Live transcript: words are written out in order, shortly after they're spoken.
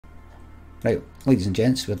Right, ladies and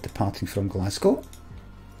gents, we're departing from Glasgow.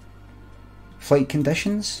 Flight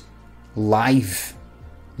conditions, live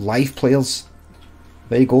players.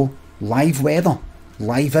 There you go, live weather,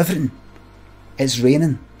 live everything. It's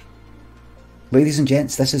raining. Ladies and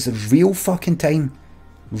gents, this is real fucking time.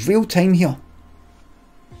 Real time here.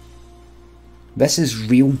 This is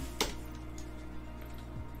real.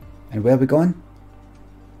 And where are we going?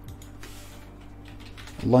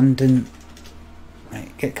 London.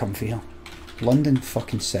 Right, get comfy here. London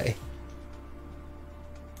fucking city.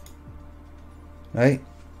 Right.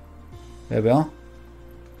 There we are.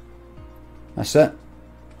 That's it.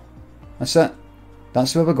 That's it.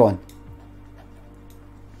 That's where we're going.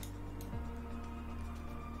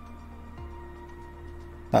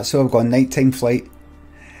 That's where we're going. Nighttime flight.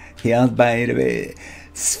 Here, by the way.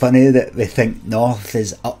 It's funny that we think north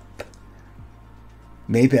is up.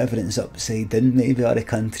 Maybe everything's upside down. Maybe all the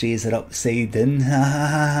countries are upside down. Ha ha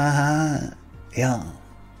ha ha. Yeah.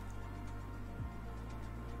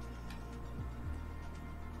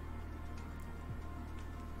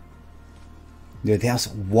 Dude, there's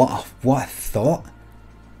what a thought.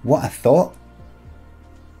 What a thought.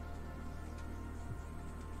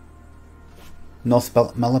 North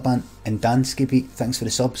Milliband and Danskeby, thanks for the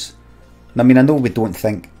subs. I mean, I know we don't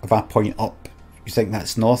think of our point up. You think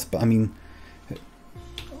that's north, but I mean,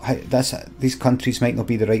 these countries might not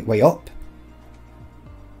be the right way up.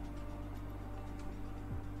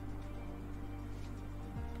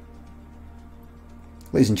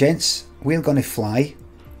 Ladies and gents, we're going to fly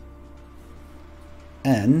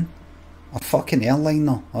in a fucking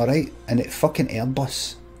airliner, alright? And it's fucking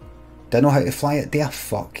Airbus. Don't know how to fly it there?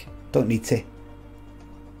 Fuck. Don't need to.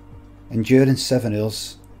 Endurance 7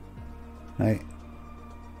 hours. Right.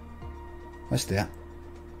 Let's do it.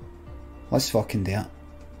 Let's fucking do it.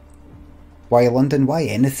 Why London? Why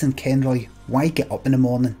anything, Kenroy? Why get up in the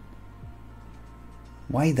morning?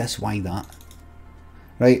 Why this? Why that?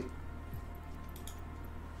 Right.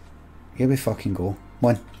 Here we fucking go.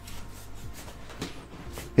 One.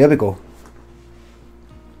 Here we go.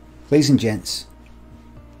 Ladies and gents.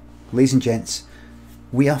 Ladies and gents.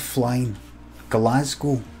 We are flying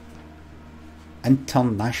Glasgow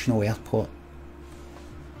International Airport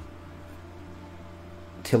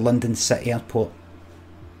to London City Airport.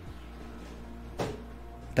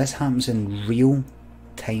 This happens in real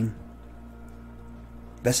time.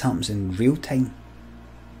 This happens in real time.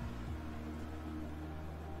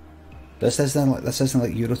 This isn't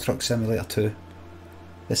like Euro Truck Simulator 2.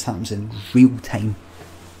 This happens in real time.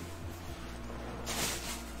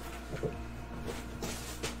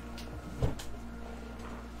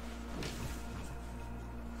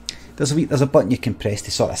 There's a button you can press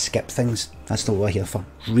to sort of skip things. That's what we're here for.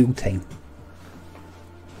 Real time.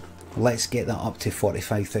 Let's get that up to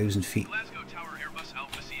 45,000 feet. Glasgow Tower Airbus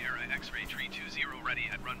Alpha Sierra X-ray 320 ready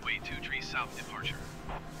at runway 23 south departure.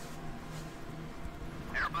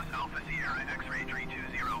 Airbus Alpha Sierra X-ray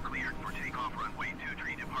 320 cleared for takeoff runway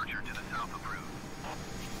 23 departure to the south approved.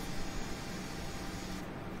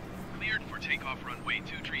 Cleared for takeoff runway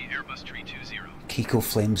 23 Airbus 320. Kiko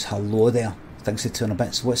Flames, hello there. Thanks for 200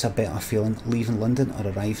 bits. What's a better feeling, leaving London or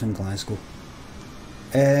arriving in Glasgow?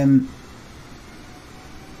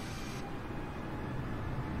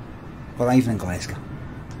 Arriving in Glasgow.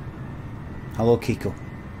 Hello Kiko.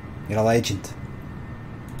 You're a legend.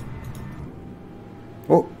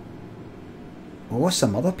 Oh. Oh,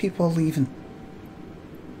 some other people are leaving.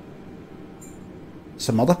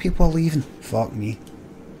 Some other people are leaving. Fuck me.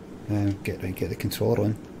 Get the controller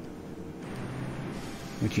on.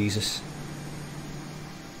 Oh Jesus.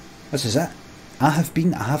 This is it. I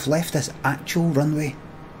have left this actual runway.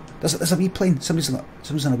 There's a wee plane. Someone's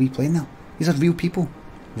on a wee plane now. These are real people.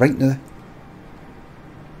 Right now.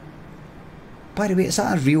 By the way, is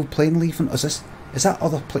that a real plane leaving? Or is that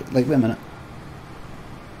other plane? Like, wait a minute.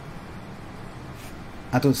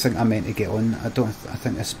 I don't think I meant to get on. I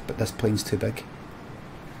think this plane's too big.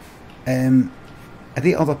 Are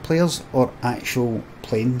they other players or actual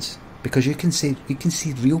planes? Because you can see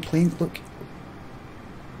real planes. Look.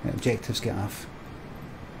 Right, objectives get off.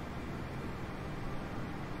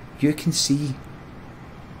 You can see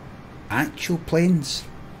actual planes.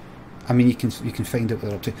 I mean, you can find out what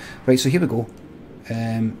they're up to. Right, so here we go.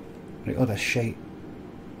 Right, all this shite.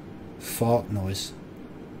 Fuck knows.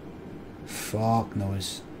 Fuck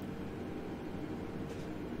knows.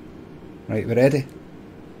 Right, we're ready.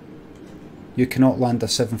 You cannot land a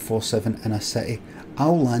 747 in a city.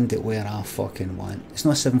 I'll land it where I fucking want. It's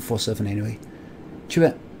not a 747 anyway. Chew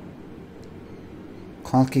it.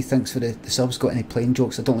 Clarky, thanks for the subs. Got any plane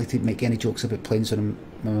jokes? I don't like to make any jokes about planes when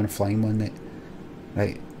I'm flying one, mate.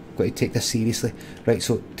 Right, got to take this seriously. Right,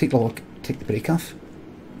 so take a look. take the brake off.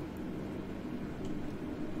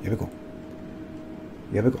 Here we go.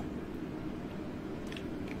 Here we go.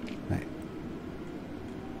 Right.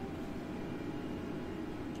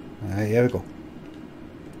 Here we go.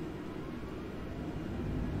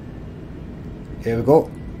 Here we go.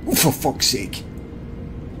 Oh, for fuck's sake.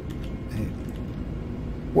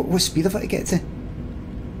 What speed have I to get to?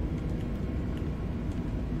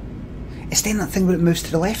 It's then that thing where it moves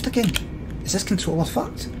to the left again. Is this controller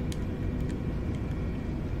fucked?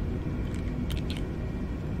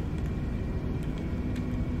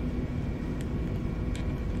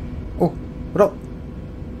 Oh, what up?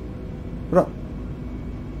 What up?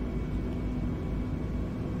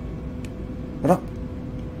 What up?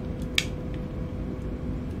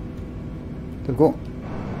 There we go.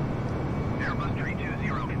 Airbus 320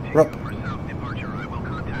 continue What up? for south departure. I will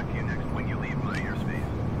contact you next when you leave my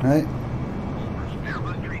airspace. Right.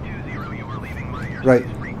 Airbus 320, you are leaving my airspace. Right.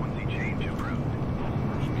 Frequency change approved.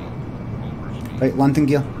 Right, landing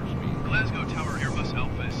gear. Glasgow Tower Airbus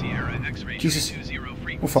Alpha Sierra X-ray Jesus. 320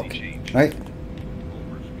 frequency Oh fuck. change. Right.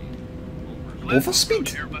 Glasgow Overspeed?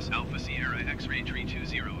 Airbus Alpha Sierra X-ray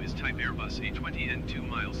 320 is type Airbus A20 and 2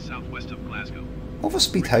 miles southwest of Glasgow.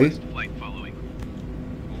 Overspeed how? Request flight following.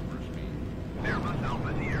 Airbus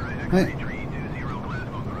Alpha Sierra Right. X-ray 320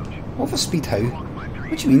 Glasgow approach. Overspeed how? Squawk 5367.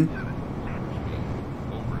 What do you mean?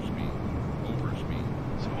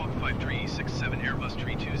 Squawk 5367 Airbus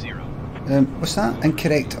 320. What's that?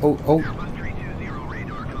 Incorrect. Oh. Airbus 320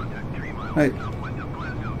 radar contact 3 miles Right. southwest of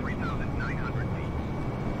Glasgow, 3,900 feet.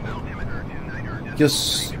 Altimeter 29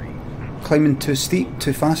 You're climbing too steep,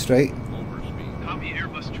 too fast, right? Copy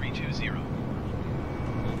Airbus 320.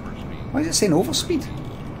 Why is it saying overspeed?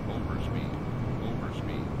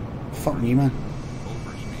 Fuck me, man.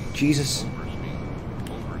 Jesus.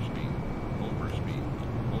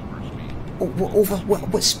 Oh,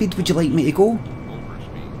 what speed would you like me to go?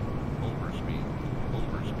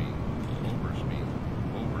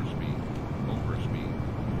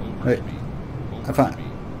 Right. If I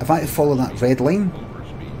had to follow that red line.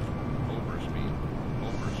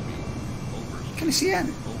 Can I see it?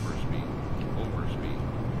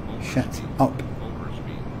 Shit. Up.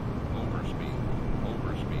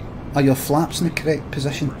 Are your flaps in the correct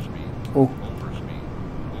position? Oh.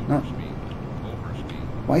 No.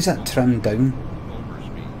 Why is that trim down?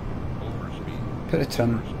 Put a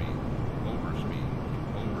trim.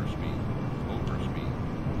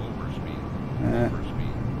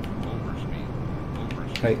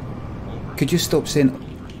 Right. Could you stop saying...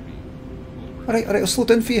 Alright, I'll slow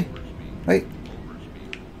down for you. Right.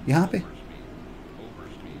 You happy?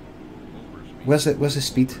 Where's the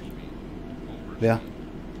speed? There.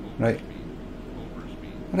 Right.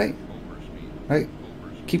 Right. Right.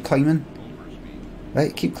 Keep climbing.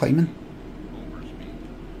 Right, keep climbing.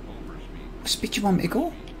 What speed do you want me to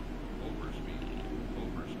go?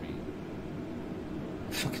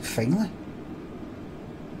 Fucking finally.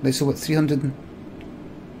 Right, so what, 300 and...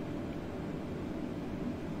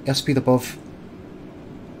 Airspeed above.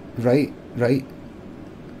 Right.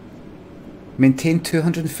 Maintain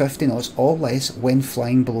 250 knots or less when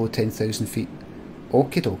flying below 10,000 feet.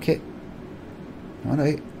 Okie dokie.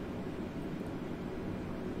 Alright.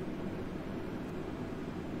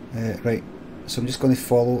 Right, so I'm just going to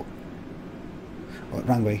follow... Oh,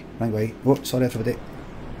 wrong way. Oh, sorry everybody.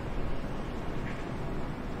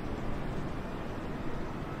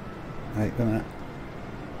 Right, wait a minute.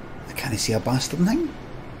 I can't see a bastard thing.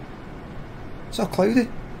 It's all cloudy.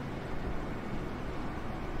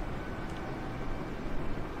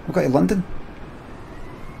 We've got to London.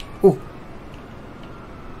 Oh.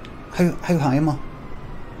 How high am I?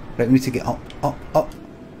 Right, we need to get up.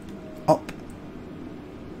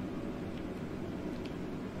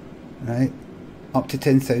 Right, up to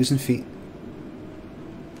 10,000 feet.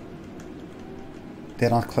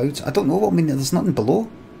 There are clouds. I don't know what I mean. There's nothing below.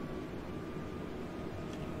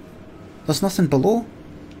 There's nothing below.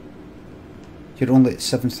 You're only at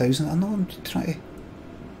 7,000. I know, I'm trying to...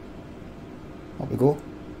 Up we go.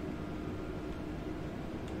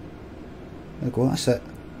 There we go, that's it.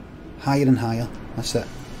 Higher and higher. That's it.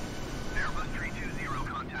 Airbus 320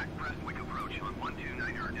 contact Prestwick approach on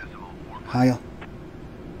 129.4. Higher.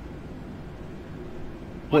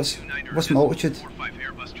 What's my altitude?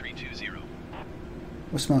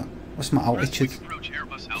 What's my altitude? Do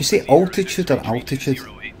you say altitude or altitude?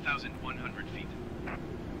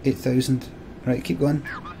 8,000. Right, keep going.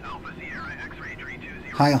 Airbus Alpha Sierra X-ray 320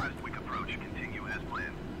 Higher. Prestwick approach continue as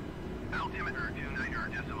planned. Altimeter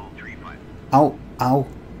 29.35. Ow.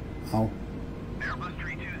 Airbus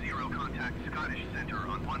 320 contact Scottish Centre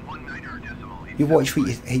on 119.8.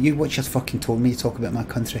 You watch your fucking tone when you talk about my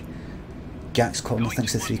country. Jack's Corner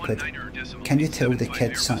thinks of £3. Can you tell the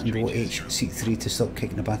kid sat in row H, seat 3 to stop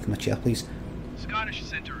kicking the back of my chair, please? Scottish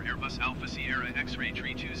Centre, Airbus Alpha Sierra X-ray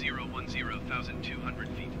 32010, 1,200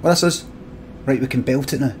 feet. Well, this is. Right, we can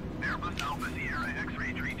belt it now. Airbus Alpha Sierra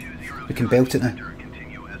X-ray 320. We can belt it now.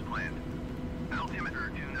 Continue as planned.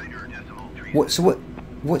 Altimeter 29.3. What? So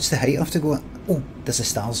what's the height I have to go at? Oh, there's the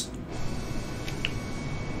stars.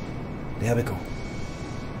 There we go.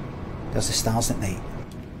 There's the stars at night.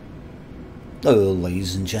 Oh,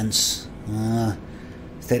 ladies and gents.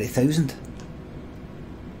 30,000.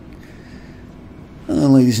 Oh,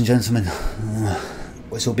 ladies and gentlemen.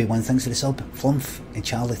 What's Obi-Wan thanks for the sub. Flump and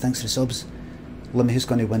Charlie thanks for the subs. Limmy, who's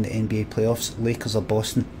going to win the NBA playoffs? Lakers or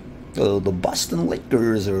Boston? Oh, the Boston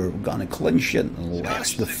Lakers are going to clinch it and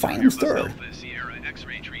last the final third. Sierra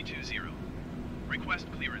X-ray 320. Request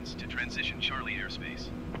clearance to transition Charlie airspace.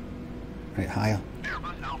 Right, higher.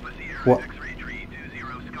 Airbus Alpha Sierra What? X-ray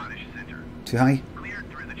 320 Scottish Centre. Too high? Cleared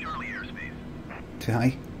through the Charlie airspace. Too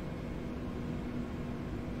high?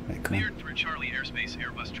 Right, come on. Cleared through Charlie airspace,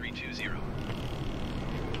 Airbus 320.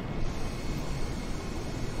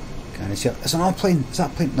 Can I see it? Is it our plane? Is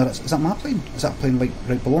that plane? No, is that my plane? Is that plane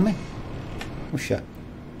right below me? Oh shit.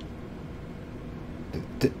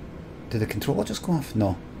 Did the controller just go off?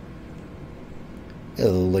 No.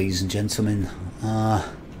 Hello, ladies and gentlemen.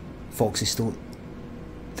 Foxy Stoat,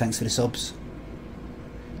 thanks for the subs.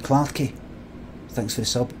 Clarky, thanks for the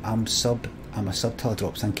sub. I'm a sub till I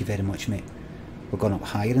drop. Thank you very much, mate. We're going up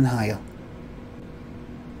higher and higher.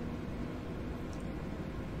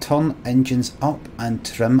 Turn engines up and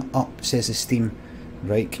trim up, says the Steam.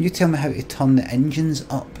 Right, can you tell me how to turn the engines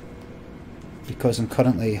up? Because I'm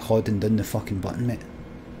currently holding down the fucking button, mate.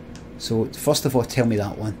 So first of all, tell me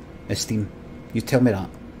that one, Steam. You tell me that.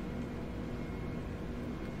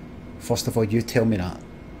 First of all, you tell me that.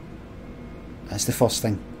 That's the first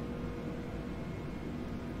thing.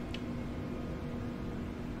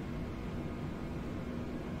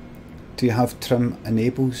 Do you have trim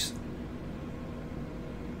enables?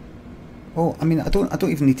 Oh, I mean, I don't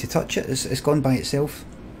even need to touch it. It's gone by itself.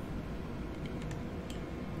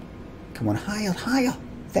 Come on, higher, higher.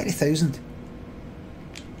 30,000.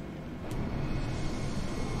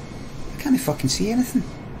 I can't fucking see anything.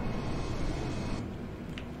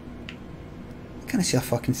 I can't see a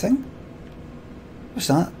fucking thing. What's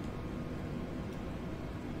that?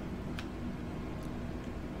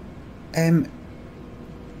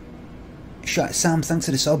 Shut Sam, thanks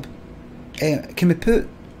for the sub. Can we put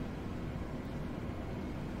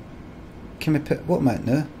what am I at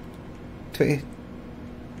now?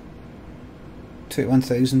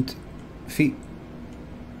 21,000 feet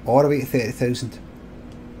all the way to 30,000.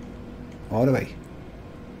 All the way.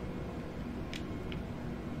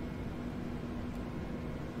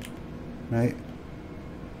 Right.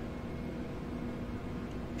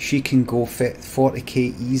 She can go fit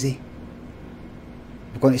 40k easy.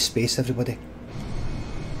 We're going to space, everybody.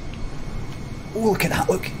 Oh, look at that,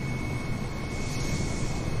 look.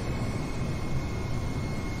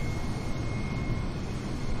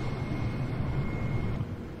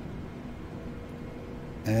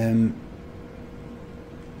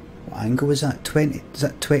 What angle is that? 20? Is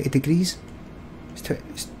that 20 degrees? Is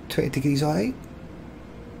 20 degrees alright?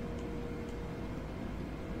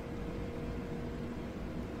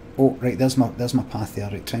 Oh, right, there's my path there.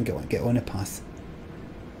 Right, try and get on the path.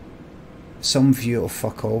 Some view of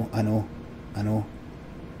fuck all. I know.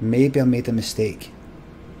 Maybe I made a mistake.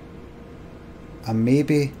 I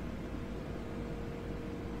maybe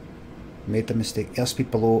made a mistake. Airspeed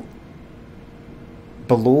below.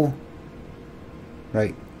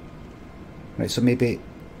 Right, so maybe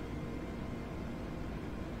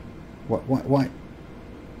what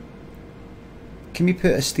can we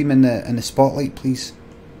put a Steam in the spotlight, please?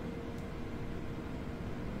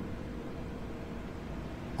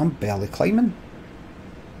 I'm barely climbing.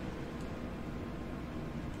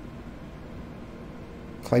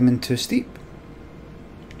 Climbing too steep.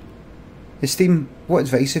 Hey Steam, what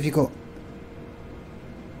advice have you got?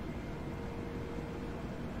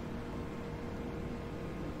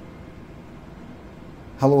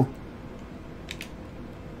 Hello.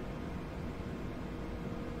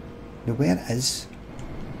 Now where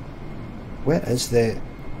is the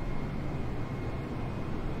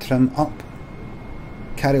trim up?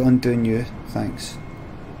 Carry on doing you, thanks.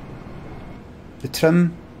 The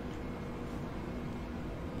trim.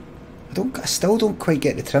 I still don't quite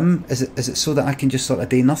get the trim. Is it so that I can just sort of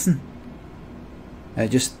do nothing? And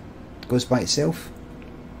it just goes by itself?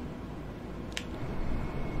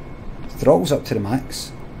 Throttle's up to the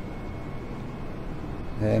max.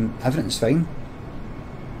 Everything's fine.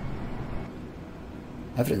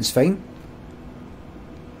 Everything's fine.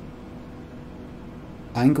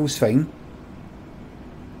 Angle's fine.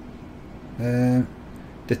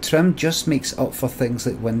 The trim just makes up for things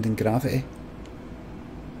like wind and gravity.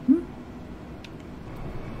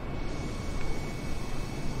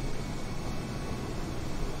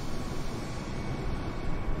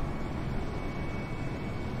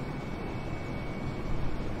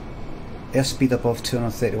 Airspeed above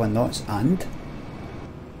 231 knots and?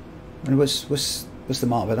 And what's the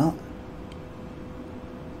matter with that?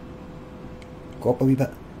 Go up a wee bit.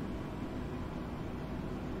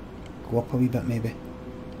 Go up a wee bit maybe.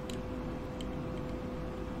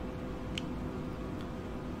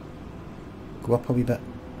 Go up a wee bit.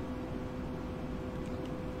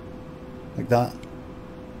 Like that.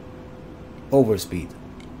 Overspeed.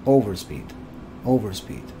 Overspeed.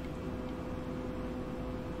 Overspeed.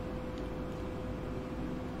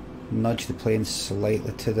 Nudge the plane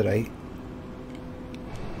slightly to the right.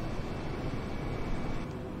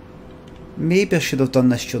 Maybe I should have done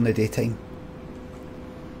this during the daytime.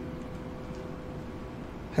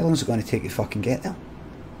 How long is it going to take to fucking get there?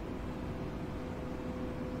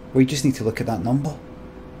 We just need to look at that number.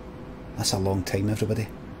 That's a long time, everybody.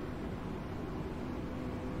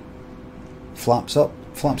 Flaps up.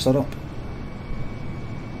 Flaps are up.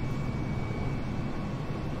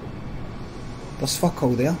 There's fuck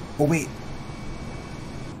all there. Oh wait.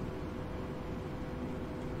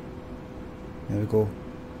 There we go.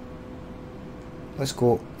 Let's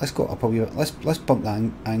go up a wee bit. Let's bump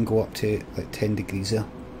the angle up to like 10 degrees there.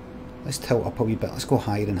 Let's tilt up a wee bit. Let's go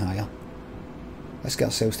higher and higher. Let's get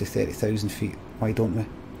ourselves to 30,000 feet. Why don't we?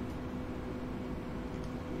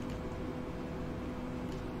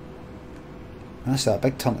 That's that.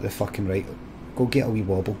 Big turn to the fucking right. Go get a wee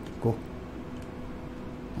wobble. Go.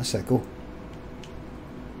 That's it. Go.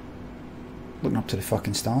 Looking up to the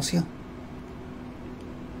fucking stars here.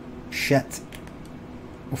 Shit.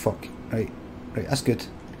 Oh fuck. Right. Right, that's good.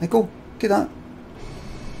 Now go. Do that.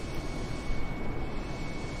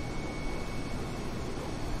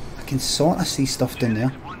 I can sort of see stuff down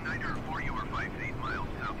there.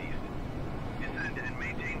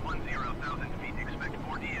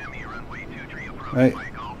 Right.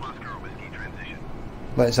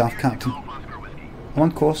 Let us off, Captain. I'm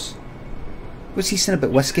on course. What's he saying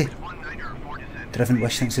about whiskey? Driven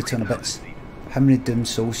wish thinks to turn a bits. How many doomed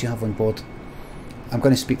souls you have on board? I'm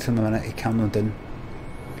going to speak to him in a minute. He calm them down.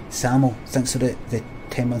 Samuel, thanks for the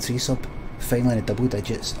 10-month resub. Finally in the double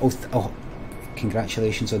digits. Oh,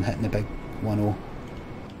 congratulations on hitting the big 1-0.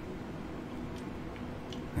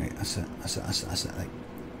 Right, that's it. Right.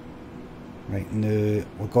 Right, now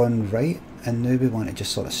we're going right, and now we want to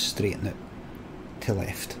just sort of straighten it to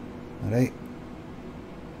left. Alright.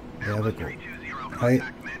 There we go. Right.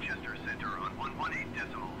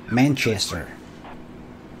 Manchester.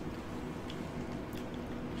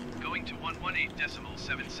 Going to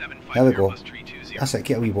 118.775. There we go. Airbus 320. That's it,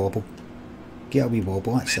 get a wee wobble. Get a wee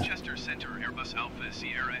wobble, that's it. Manchester Center, Airbus Alpha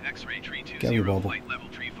Sierra X-ray 320. Get a wee wobble. Flight level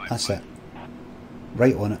 355. That's it.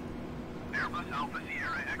 Right on it. Airbus Alpha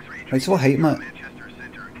Sierra X-ray Right, so what height am I at? Manchester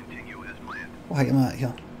Center, continue as planned. What height am I at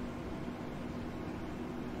here?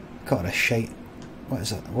 God, a shite. What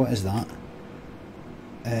is it? What is that?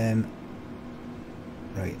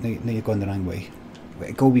 Right, now you're going the wrong way.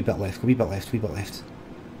 Wait, go a wee bit left, go a wee bit left, wee bit left.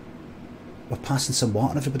 We're passing some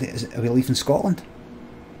water, everybody. Are we leaving Scotland?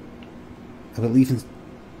 Are we leaving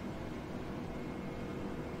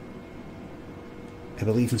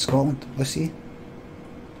Scotland? Let's see.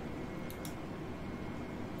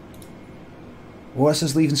 Oh, this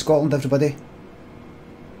is leaving Scotland, everybody.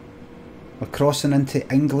 We're crossing into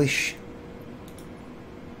English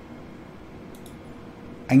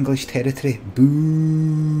territory.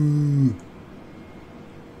 Boo!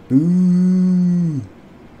 Boo!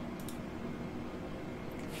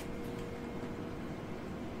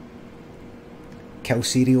 Kill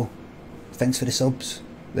Cereal, thanks for the subs.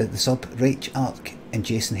 The sub. Rach Ark and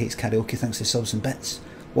Jason Hates Karaoke, thanks for the subs and bits.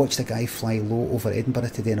 Watched a guy fly low over Edinburgh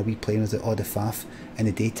today in a wee plane with the odd faff in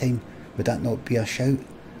the daytime. Would that not be a shout?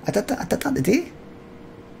 I did that today.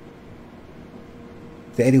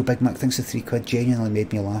 The Aerial Big Mac, thanks for £3. Genuinely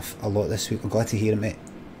made me laugh a lot this week. I'm glad to hear it, mate.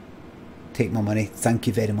 Take my money. Thank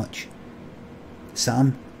you very much.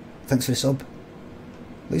 Sam, thanks for the sub.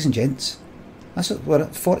 Ladies and gents, we're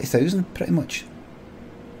at 40,000 pretty much.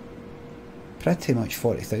 Pretty much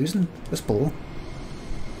 40,000. What's below?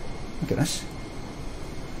 Look at this.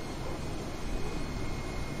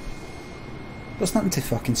 There's nothing to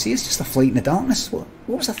fucking see. It's just a flight in the darkness. What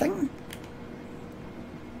was I thinking?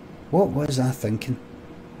 What was I thinking?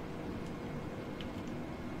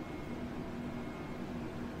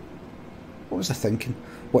 What was I thinking?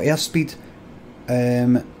 What airspeed?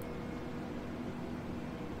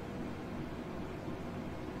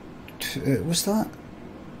 what's that?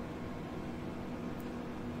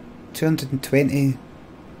 220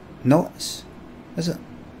 knots? Is it?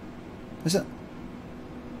 Is it?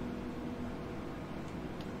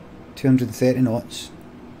 230 knots.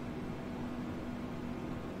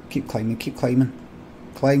 Keep climbing, keep climbing.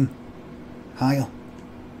 Climb. Higher.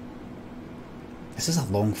 This is a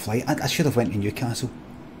long flight. I should have went to Newcastle.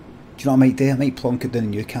 Do you know what I might do? I might plonk it down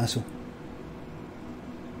in Newcastle.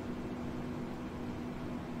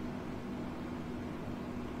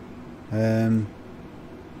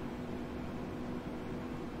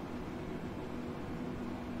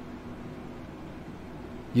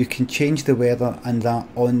 You can change the weather and that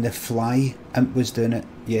on the fly. Imp was doing it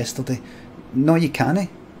yesterday. No, you can't.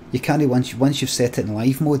 You can't once you've set it in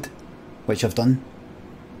live mode, which I've done.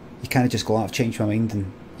 You can't just go, I've changed my mind,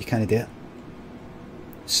 and you can't do it.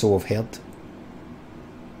 So I've heard.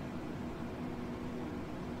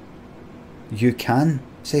 You can,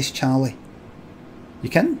 says Charlie. You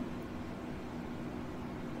can?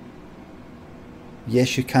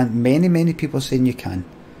 Yes, you can. Many people saying you can.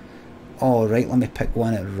 Alright, let me pick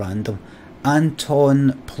one at random.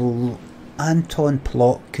 Anton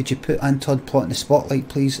Plot. Could you put Anton Plot in the spotlight,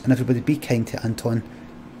 please? And everybody be kind to Anton.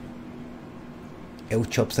 El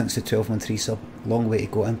Chubb thinks the 1213 sub. Long way to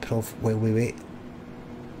go, improv while we wait.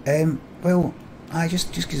 Well,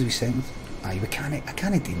 just give us a second. I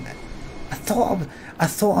can't do that. I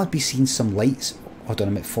thought I'd be seeing some lights. Hold on,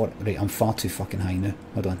 I'm at 40. Right, I'm far too fucking high now.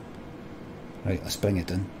 Hold on. Right, let's bring it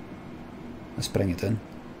down. Let's bring it down.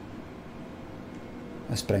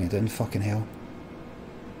 Let's bring it down, fucking hell.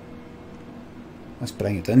 Let's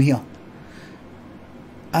bring it down here.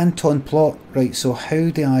 Anton Plot. Right, so how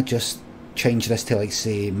do I just change this to, like,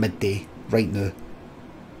 say, midday right now?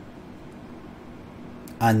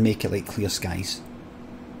 And make it like clear skies.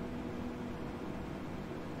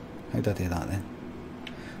 How do I do that then?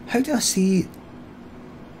 How do I see...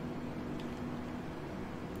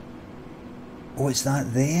 Oh, it's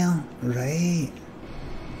that there? Right.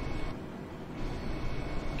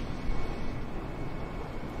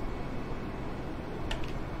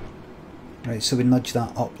 Right, so we nudge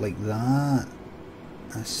that up like that.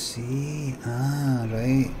 I see. Ah,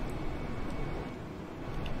 right.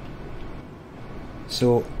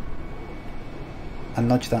 So I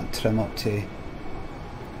nudge that trim up to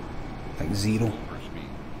like 0.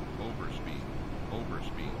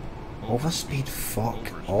 Overspeed,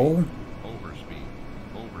 fuck all.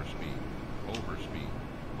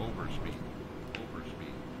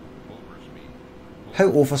 How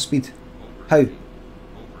overspeed? How?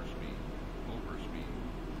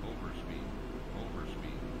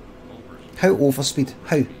 How overspeed?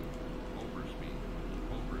 How?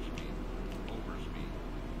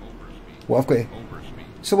 What I've got to...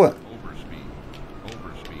 So what?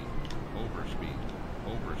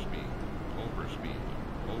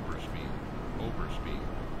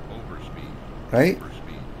 Right?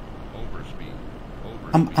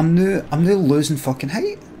 I'm now losing fucking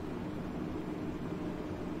height.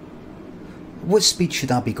 What speed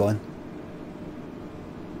should I be going?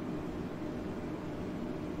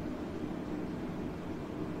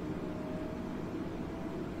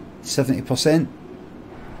 %70%.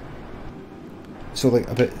 So like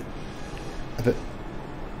a bit.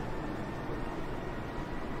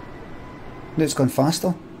 No, it's gone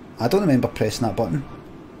faster. I don't remember pressing that button.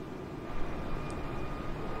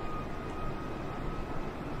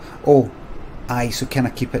 Oh, aye, so can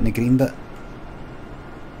I keep it in the green bit?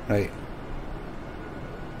 Right.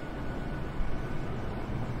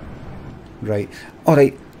 Right.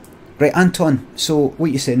 Alright. Right, Anton, so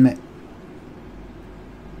what you saying, mate?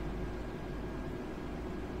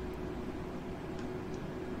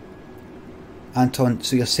 Anton,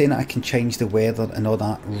 so you're saying that I can change the weather and all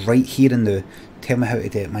that right here and now. Tell me how to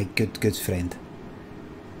do it, my good friend.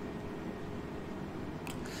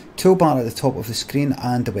 Toolbar at the top of the screen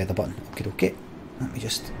and the weather button. Okay. Let me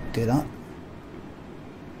just do that.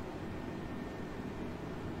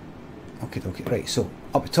 Okay. Right, so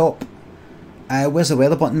up the top. Where's the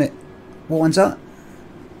weather button, mate? What one's that?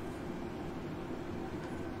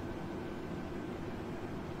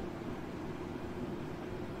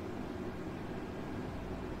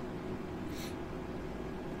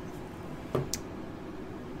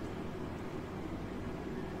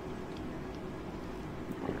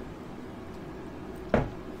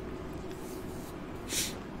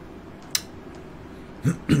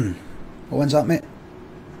 What one's that, mate?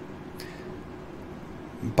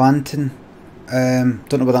 Banton.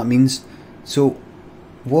 Don't know what that means. So,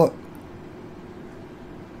 what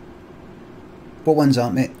one's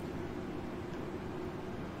that, mate?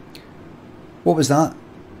 What was that?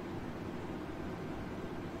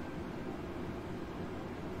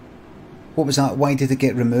 What was that? Why did it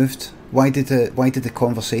get removed? Why did the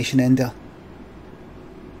conversation end there?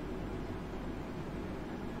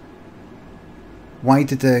 Why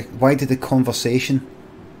did the conversation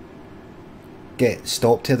get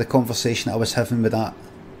stopped here? The conversation I was having with that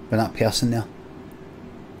person there.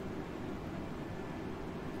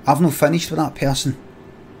 I've not finished with that person.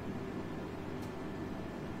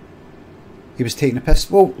 He was taking a piss.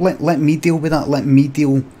 Well, let me deal with that. Let me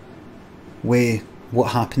deal with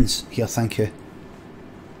what happens here. Thank you.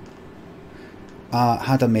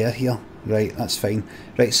 Had a mare here. Right, that's fine.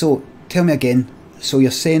 Right, so tell me again. So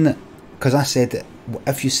you're saying that, because I said that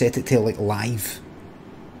if you set it to like live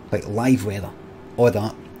weather, or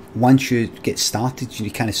that, once you get started,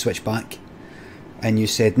 you kind of switch back, and you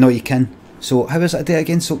said no, you can. So how is it I do it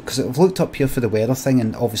again? So because I've looked up here for the weather thing,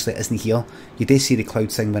 and obviously it isn't here. You do see the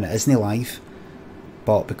cloud thing when it isn't live,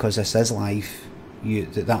 but because this is live,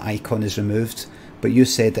 that icon is removed. But you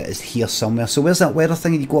said that it's here somewhere. So where's that weather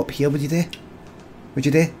thing? And you go up here. Would you do? Would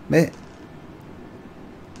you do, mate?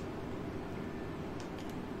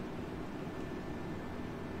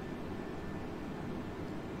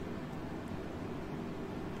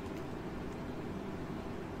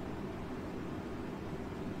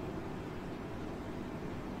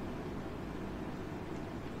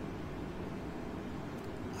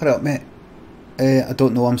 Hurry up, mate. I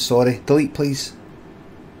don't know, I'm sorry. Delete, please.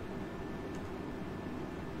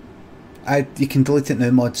 You can delete it now,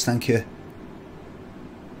 mods, thank you.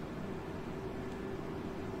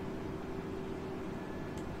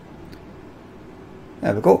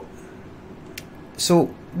 There we go. So,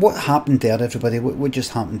 what happened there, everybody? What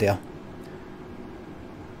just happened there?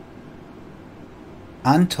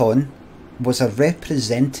 Anton was a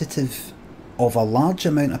representative of a large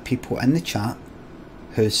amount of people in the chat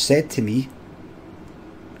who said to me,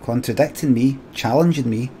 contradicting me, challenging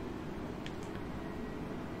me,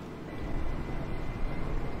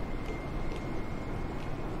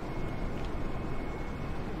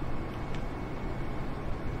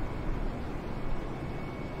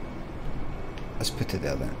 let's put it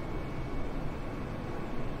there then.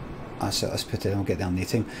 That's it, let's put it, I'll get there in the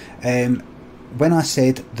time. When I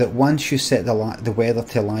said that once you set the weather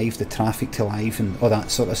to live, the traffic to live and all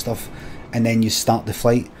that sort of stuff, and then you start the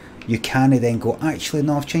flight, you can then go, actually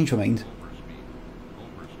no, I've changed my mind.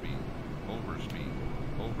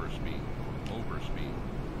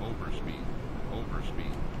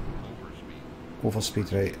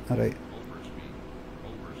 Overspeed, right, alright.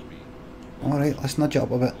 Alright, let's nudge it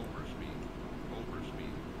up a bit.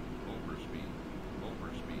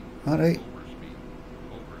 Alright.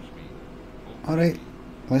 Alright,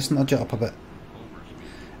 let's nudge it up a bit.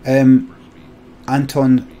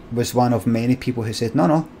 Anton was one of many people who said,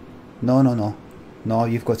 no,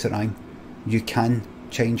 you've got it wrong. You can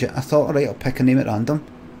change it. I thought, alright, I'll pick a name at random.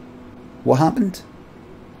 What happened?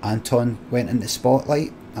 Anton went in the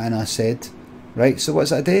spotlight and I said, right, so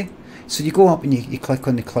what's that do? So you go up and you click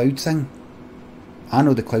on the cloud thing. I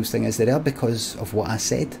know the cloud thing is there because of what I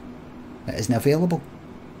said. It isn't available.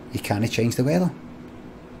 You can't change the weather.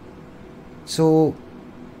 So,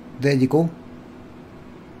 there you go.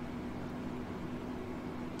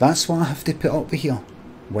 That's what I have to put up with here,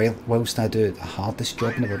 whilst I do the hardest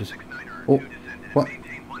job in the world. Oh, what?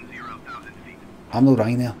 I'm not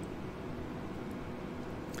right there.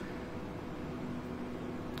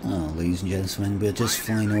 Oh, ladies and gentlemen, we're just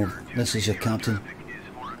flying over. This is your captain.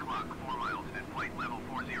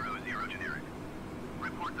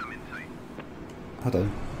 Hold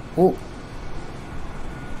on. Oh!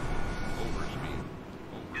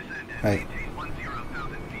 Right.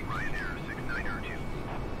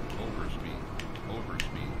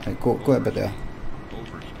 Right, go a bit there.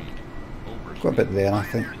 Go a bit there, I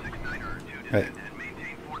think. Right.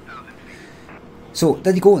 So,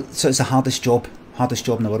 there you go. So it's the hardest job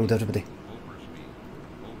in the world, everybody.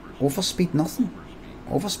 Overspeed nothing.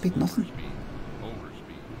 Overspeed nothing.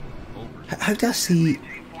 How do I see...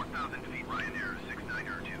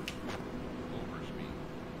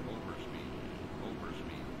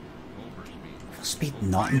 Overspeed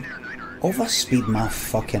nothing. Overspeed my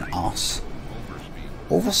fucking ass.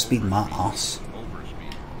 Overspeed my ass.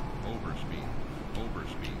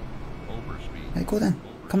 Right, go then.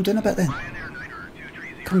 Come down a bit then.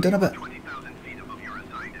 Come down a bit.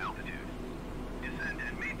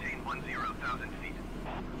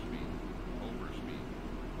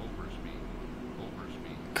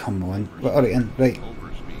 Come on. Right, alright then. Right.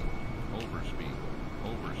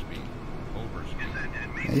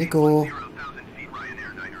 There you go.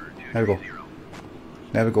 There we go.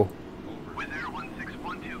 There we go.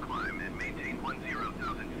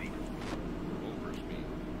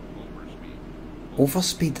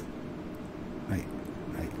 Overspeed.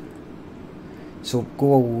 So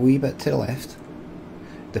go a wee bit to the left.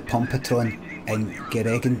 The Pumpatron in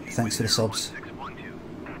Gerrigan, thanks for the subs.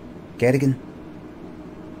 Gerrigan.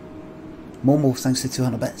 Momo, thanks for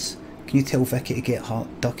 200 bits. Can you tell Vicky to get her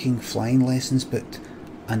ducking flying lessons booked,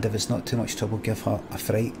 and if it's not too much trouble, give her a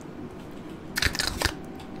fright?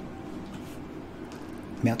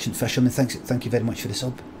 Merchant Fisherman, thank you very much for the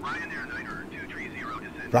sub.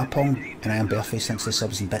 Rapong and I am Bareface, thanks for the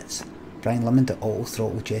subs and bits. Brian Lemon to Auto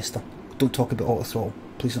Throttle Jester. Don't talk about Auto Throttle,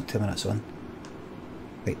 please don't tell me that's on.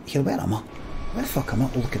 Right, here, where am I? Where the fuck am I?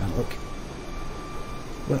 Oh, look at that, look.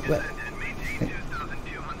 Where? Right.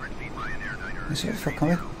 Where the fuck am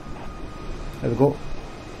I? There we go.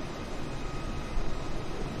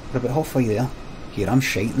 We're about halfway there. Here, I'm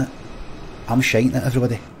shiting it. I'm shiting it,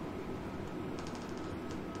 everybody.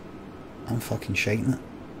 I'm fucking shiting it.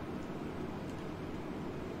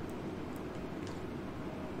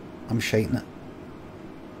 I'm shiting it.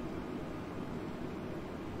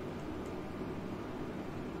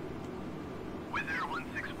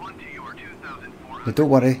 But don't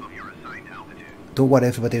worry. Don't worry,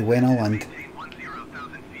 everybody, when I land.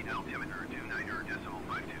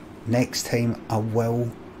 Next time I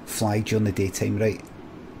will fly during the daytime, right?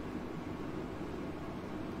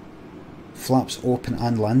 Flaps open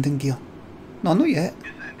and landing gear. No, not yet.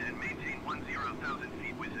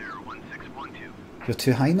 You're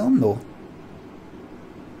too high? No, I'm no.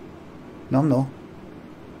 No, I'm no.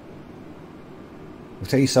 I'll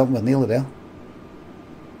tell you something, we're nearly there.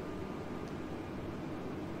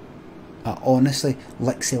 Honestly,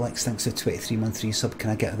 Lixie Lix thinks of 23-month 3 sub. Can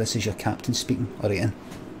I get this as your captain speaking? Alright in.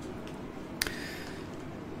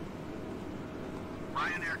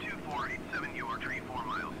 Ryanair 2487, you are tree 4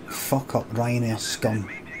 miles. Fuck up, Ryanair scum.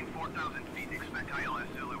 Maintain 4,000 feet, expect ILS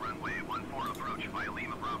Zulu runway 14 approach via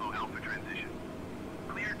Lima Bravo Alpha transition.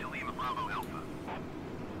 Cleared to Lima Bravo Alpha.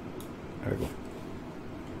 There we go.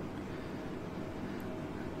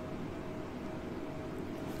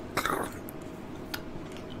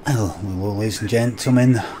 Hello, ladies and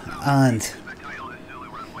gentlemen, and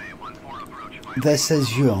this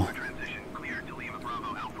is your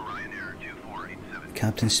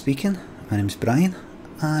captain speaking. My name's Brian,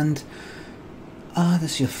 and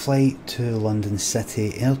this is your flight to London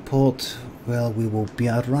City Airport, where we will be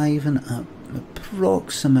arriving at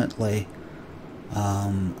approximately.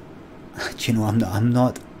 Do you know, I'm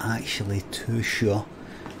not actually too sure.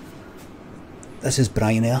 This is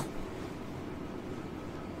Brian Air.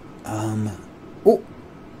 Oh!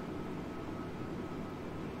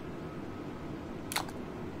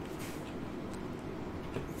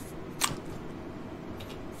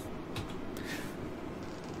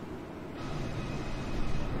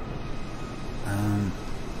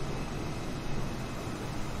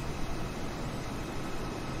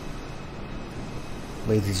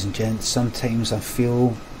 Ladies and gents, sometimes I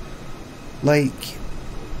feel like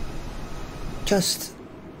just...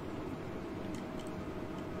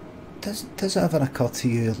 Does it ever occur to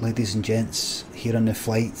you, ladies and gents, here on the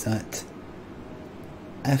flight, that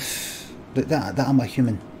if that I'm a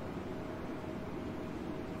human?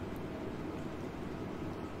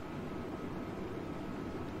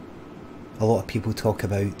 A lot of people talk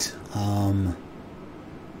about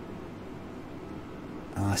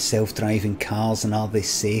self-driving cars and are they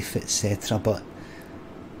safe, etc. But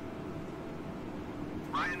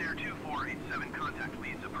Ryanair 2487, contact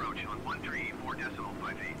leads approach on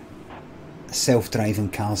 134.58. Self-driving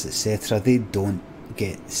cars, etc., they don't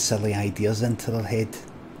get silly ideas into their head.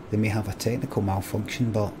 They may have a technical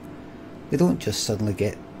malfunction, but they don't just suddenly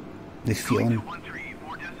get the feeling.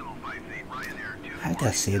 How do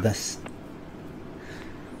I say this?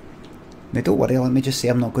 Now don't worry, let me just say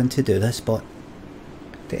I'm not going to do this, but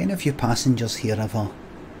do any of you passengers here ever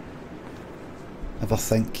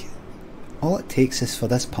think all it takes is for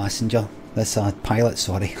this passenger, this pilot,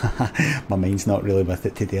 sorry, my mind's not really with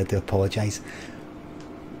it today, I do apologise.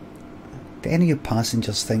 Do any of you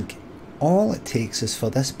passengers think all it takes is for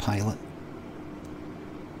this pilot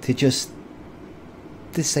to just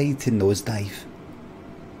decide to nosedive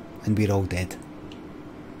and we're all dead?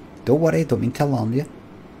 Don't worry, don't mean to alarm you.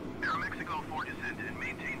 Mexico 4 descent and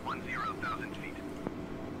maintain 10,000 feet.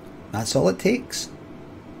 That's all it takes.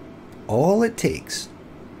 All it takes.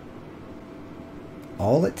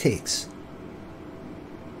 All it takes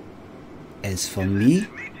is for me,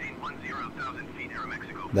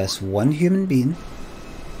 this one human being,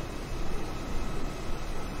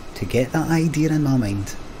 to get that idea in my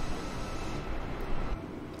mind.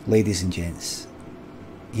 Ladies and gents,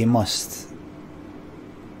 you must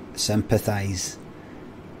sympathise.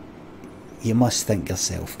 You must think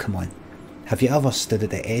yourself, come on. Have you ever stood at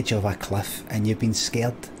the edge of a cliff and you've been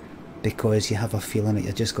scared because you have a feeling that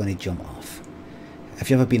you're just going to jump off. Have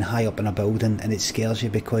you ever been high up in a building and it scares you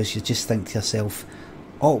because you just think to yourself,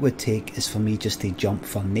 all it would take is for me just to jump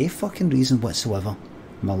for no fucking reason whatsoever.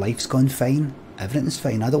 My life's gone fine, everything's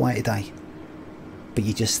fine, I don't want to die. But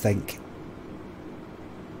you just think,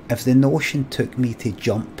 if the notion took me to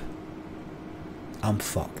jump, I'm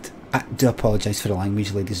fucked. I do apologise for the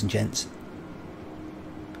language, ladies and gents.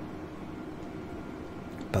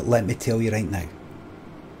 But let me tell you right now,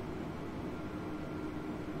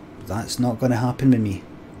 that's not going to happen with me.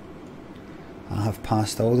 I have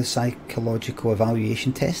passed all the psychological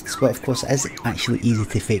evaluation tests, but of course it is actually easy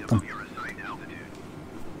to fake them.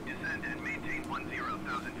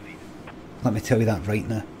 Let me tell you that right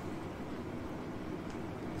now.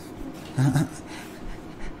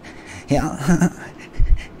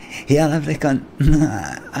 Yeah, every cunt.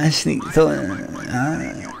 I sneaked on.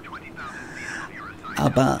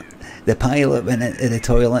 But the pilot went into the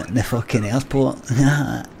toilet in the fucking airport.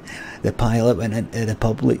 The pilot went into the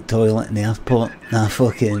public toilet in the airport. I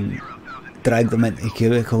fucking dragged him into the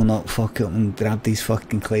cubicle, not fuck up, and grabbed his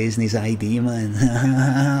fucking clays and his ID, man.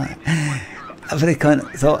 Every cunt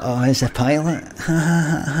thought, oh, he's a pilot.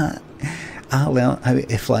 I learnt how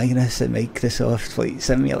to fly this at Microsoft Flight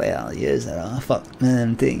Simulator. Use it. Oh, fuck,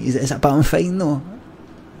 man. But I'm fine though.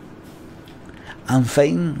 I'm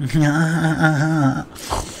fine.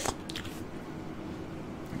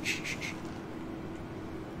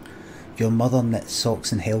 Your mother knits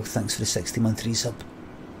socks in hell. Thanks for the 60-month resub.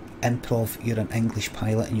 Improv, you're an English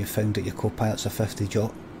pilot and you found that your co-pilot's a filthy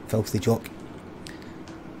jock.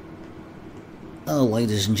 Oh,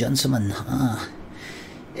 ladies and gentlemen,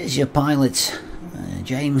 is your pilot,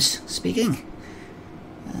 James, speaking.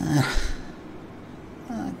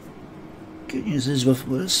 Good news is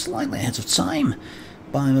we're slightly ahead of time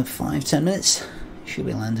by about 5-10 minutes. Should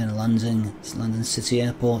be landing in London City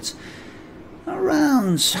Airport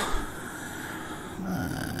around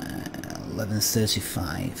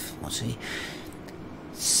 11:35. What's he?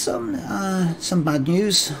 Some bad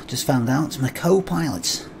news. Just found out my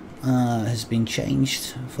co-pilot has been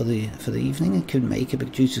changed for the evening. He couldn't make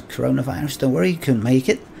it due to coronavirus. Don't worry, he couldn't make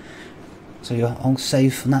it. So you're all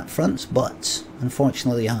safe on that front. But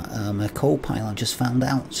unfortunately, my co-pilot just found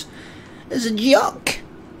out is a jock.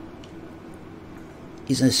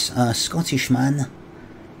 He's a Scottish man.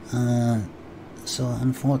 So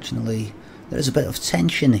unfortunately, there's a bit of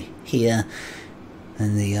tension here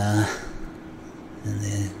in the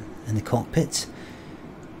cockpit.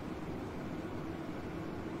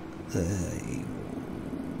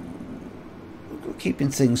 We're keeping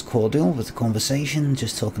things cordial with the conversation,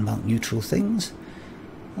 just talking about neutral things.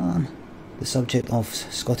 The subject of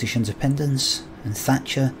Scottish independence and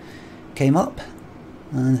Thatcher came up,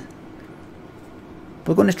 and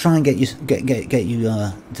we're going to try and get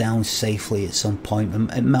you down safely at some point.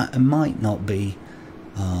 It might not be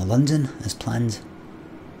London as planned,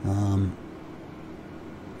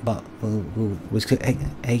 but we'll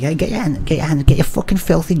hey, get your fucking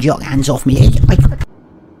filthy jock hands off me! Right, there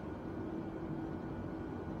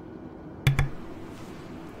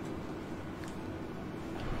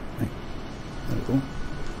we go.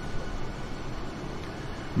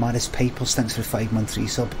 Maris Papers, thanks for the 5-month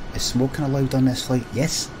resub. Is smoking allowed on this flight?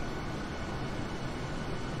 Yes.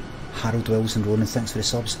 Harold Wells and Ronan, thanks for the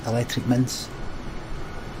subs. Electric Mints,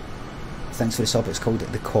 thanks for the sub. It's called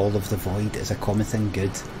The Call of the Void. It's a common thing.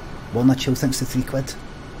 Good. Walnut Chill, thanks for 3 quid.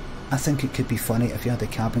 I think it could be funny if you had a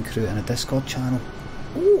cabin crew and a Discord channel.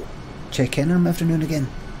 Ooh, check in on them every now and again.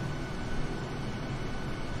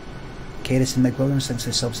 Keris and Mig Williams, thanks for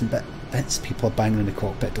the subs and bits. People are banging on the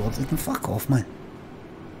cockpit door. They can fuck off, man.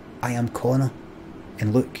 I am Connor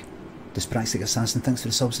and Luke, the Spragstick Assassin, thanks for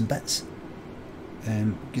the subs and bits.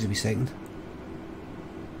 Give me a second.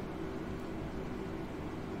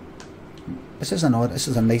 This is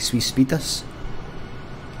a nice wee speed this.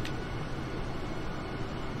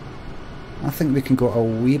 I think we can go a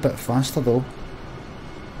wee bit faster though.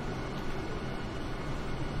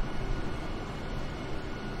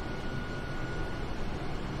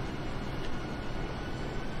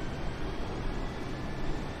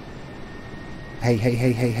 Hey.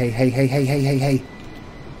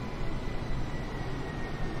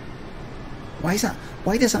 Why is that?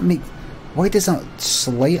 Why does that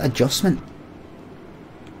slight adjustment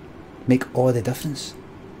make all the difference?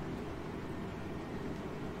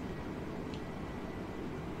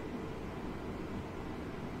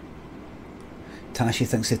 Tashi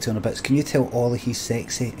thinks they're 200 bits. Can you tell Ollie he's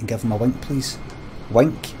sexy and give him a wink, please?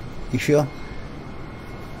 Wink? You sure?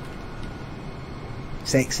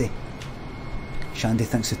 Sexy. Shandy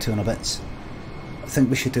thinks they're 200 bits. I think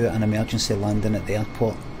we should do an emergency landing at the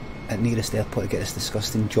airport. at nearest airport to get this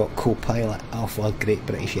disgusting jock co-pilot Alpha Great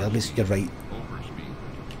British Airways. You're right. Overspeed,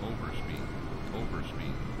 overspeed,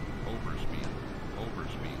 overspeed, overspeed,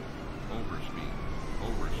 overspeed, overspeed,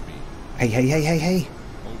 overspeed. Hey.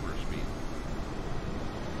 Overspeed.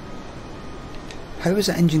 How is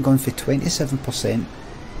the engine going for 27%?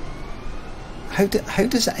 How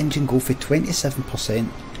does the engine go for 27%?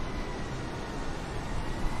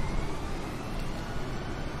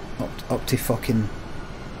 Up to fucking...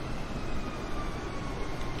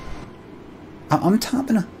 I'm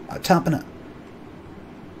tapping it.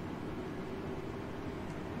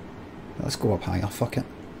 Let's go up higher, fuck it.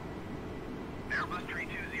 Airbus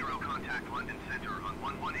 320, contact London Center on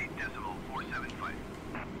 118.475.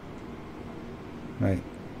 Right.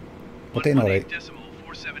 We're doing alright.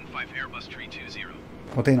 118.475 Airbus 320.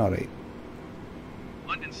 We're doing alright.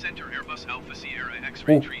 London Center Airbus Alpha Sierra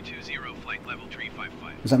X-ray Oh. 320 flight level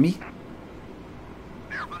 355. Was that me?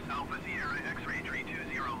 Airbus Alpha Sierra X-ray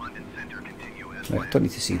 320, London Center, continue as Right, planned. don't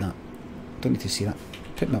need to see that. Don't need to see that.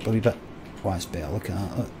 Put me up a wee bit. Oh, that's better. Look at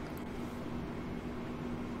that. Look.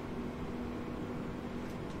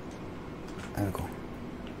 There we go.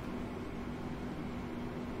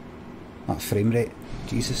 That frame rate.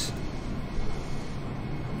 Jesus.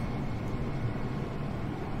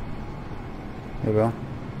 There we go.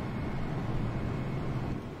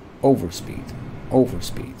 Overspeed.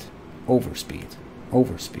 Overspeed. Overspeed.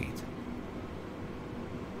 Overspeed.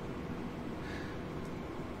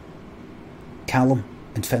 Callum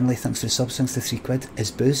in Finlay, thanks for the sub, thanks for £3.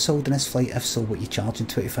 Is booze sold in this flight? If so, what are you charging?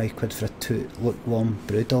 £25 for a 2 lukewarm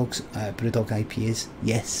Brewdog IPAs?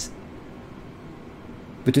 Yes.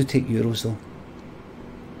 We do take euros though.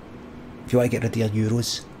 If you want to get rid of your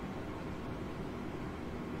euros.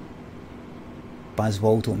 Baz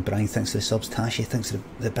Waldo and Brian, thanks for the subs. Tashi, thanks for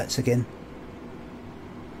the bits again.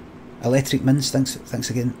 Electric Mins, thanks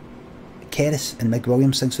again. Keris and Meg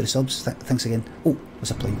Williams, thanks for the subs. Thanks again. Oh,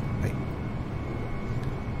 there's a plane. Right.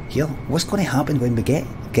 Here, what's going to happen when we get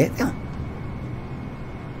there?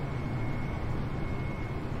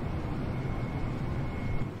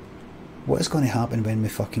 What is going to happen when we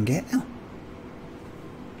fucking get there?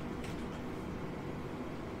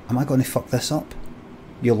 Am I going to fuck this up?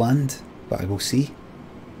 You'll land, but I will see.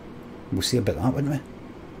 We'll see about that, won't we?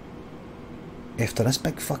 After this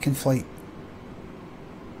big fucking flight.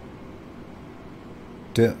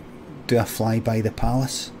 Do a fly by the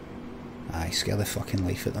palace? Aye, scare the fucking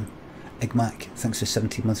life at them. Igmac, thanks for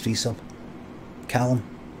 17-month resub. Callum,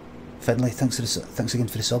 Finlay, thanks again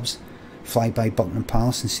for the subs. Fly by Buckingham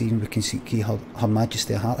Palace and see if we can see Her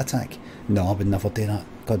Majesty a heart attack. No, I would never do that.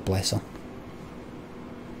 God bless her.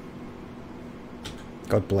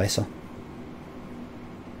 God bless her.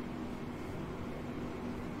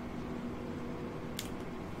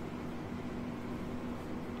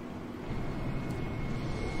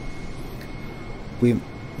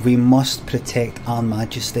 We must protect Our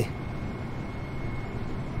Majesty.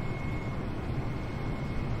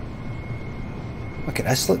 Look at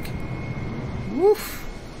this, look. Woof.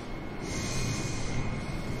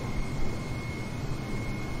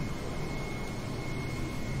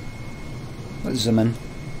 Let's zoom in.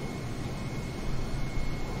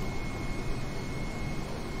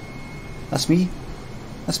 That's me.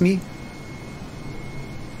 That's me.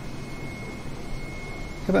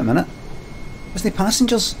 Give it a minute. Where's the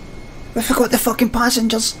passengers? We forgot the fucking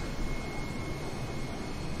passengers.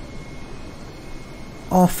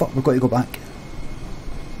 Oh fuck, we've got to go back.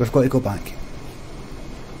 We've got to go back.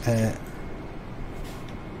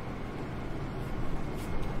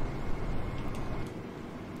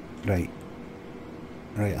 Right.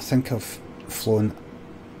 Right, I think I've flown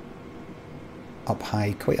up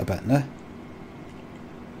high quite a bit now.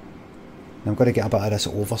 I'm going to get a bit of this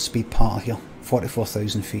overspeed part here.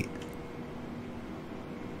 44,000 feet.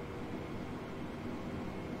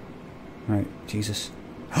 Right, Jesus.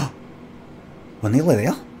 We're nearly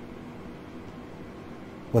there.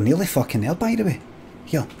 We're nearly fucking there, by the way.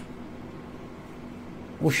 Here.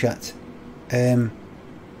 Oh shit. I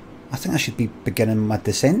think I should be beginning my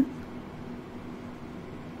descent.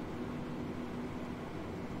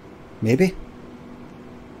 Maybe.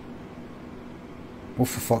 Oh,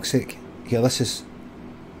 for fuck's sake. Here, this is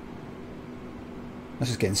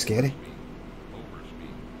getting scary.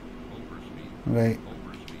 Right.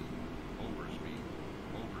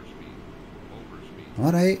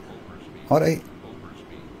 Alright. Alright.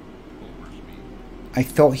 I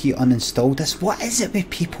thought he uninstalled this. What is it with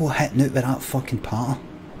people hitting out with that fucking part?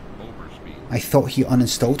 I thought he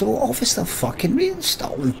uninstalled it. Well, obviously fucking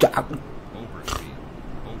reinstalled that.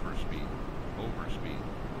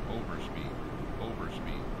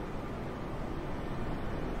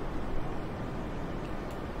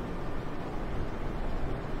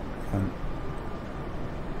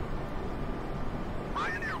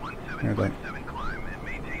 Ryanair There we go. 1757 climb and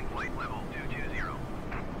maintain flight level 220.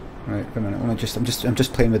 Right, wait a minute. I'm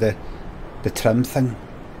just playing with the trim thing.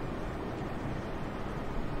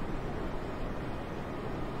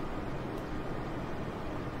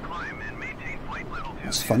 Climb and maintain flight level 220.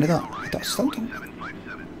 That's funny that. That's still done.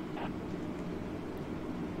 1757.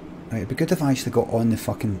 Right, it'd be good if I actually got on the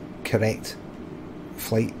fucking correct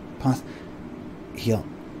flight path. Here.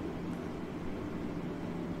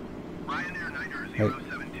 Ryanair Niner Right.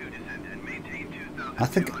 072 descend and maintain I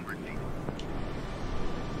think, 2,200 feet.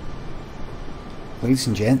 ladies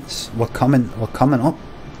and gents, we're coming up.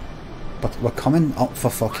 But we're coming up for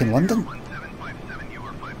fucking London. 1757, you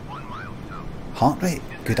are 51 miles south. Heart rate,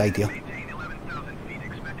 good idea. Maintain 11,000 feet.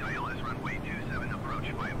 Expect ILS runway 27 approach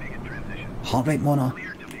via Bigot transition. Heart rate monitor.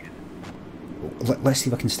 Clear to Bigot. Let's see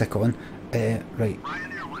if I can stick on. Right,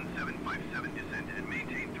 Ryanair 1757 descend and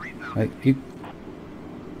maintain 3,000 right,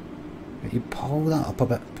 you pull that up a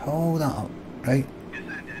bit. Pull that up, right,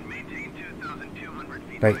 descend and maintain 2,200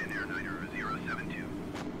 feet. Right. Ryanair Niner 072.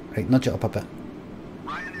 right. Nudge it up a bit.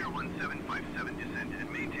 Ryanair 1757 descend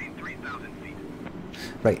and maintain 3,000 feet.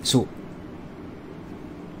 Right, so,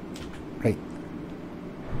 right.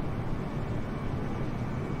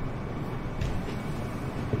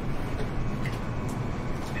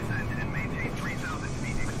 Descend and maintain 3,000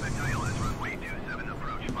 feet. Expect ILS runway 27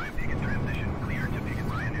 approach via Bigot transition. Clear to Bigot.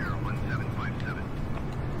 Ryanair 1757.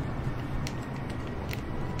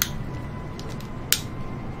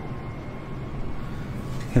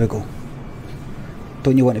 Here we go.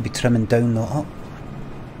 Don't you want to be trimming down, not up?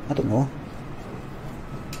 I don't know.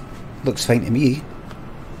 Looks fine to me.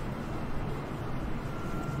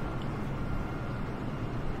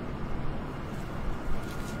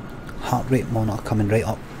 Heart rate monitor coming right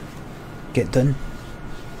up. Get done.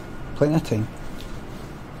 Plenty of time.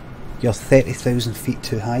 You're 30,000 feet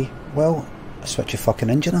too high. Well, switch your fucking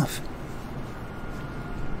engine off.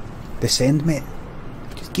 Descend, mate.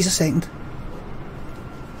 Just give us a second.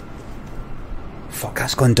 Fuck,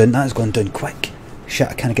 that's gone down. That has gone down quick. Shit,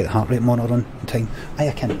 I can't get the heart rate monitor on in time. Aye,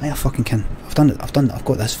 I can. Aye, I fucking can. I've done it. I've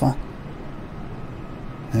got this far.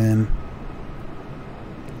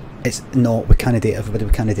 It's no, we can't do it. Everybody,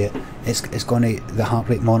 we can't do it. It's gone to the heart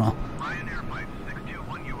rate monitor. Ryanair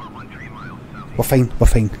 5621, you are 13 miles south. We're fine. We're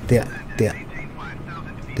fine. Do it. Do it. Maintain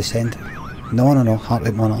 5,000 feet. Descend. ILS runway No, no, no. Heart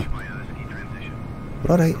rate monitor. via ski transition.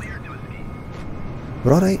 We're all right. Clear to a ski.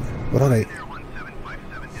 We're all right. We're all right. Ryanair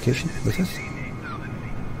 1757 Location descend with and us. maintain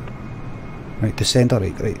 8,000 feet. Right, descend. All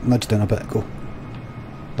right. Right. Nudge down a bit. Go.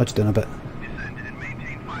 Nudge down a bit. Descend and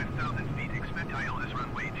maintain 5,000 feet. Expect ILS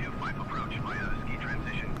runway 25 approach via ski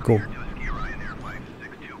transition. Go. Clear to a ski. Ryanair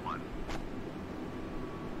 5621.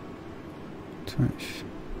 Twitch.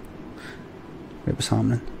 Right, what's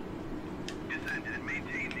happening? Descend and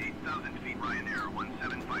maintain 8,000 feet. Ryanair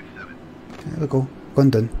 1757. There we go. Gone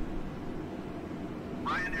down.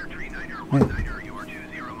 Ryanair 39er Right. 19er, you are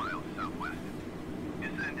 20 miles southwest.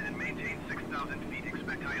 Descend and maintain 6,000 feet.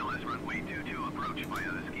 Expect ILS runway 22 approach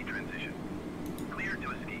via the ski transition. Clear to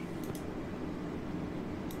a ski.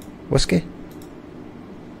 Whiskey.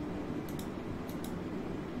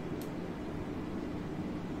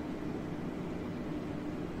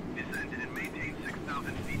 Descend and maintain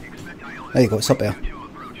 6,000 feet. Expect ILS There you go, it's up there. runway 22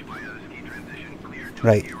 approach via the ski transition. Clear to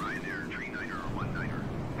Right. a ski. Ryanair 39er 19er.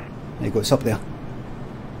 There you go. It's up there.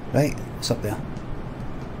 Right. It's up there.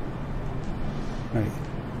 Right.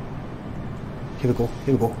 Here we go.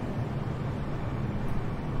 Here we go.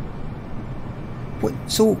 What?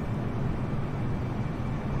 So.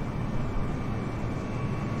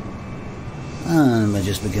 And we're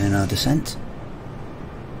just beginning our descent.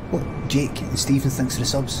 What? Jake and Stephen, thanks for the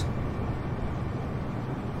subs.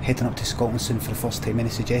 Heading up to Scotland soon for the first time. Any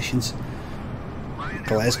suggestions?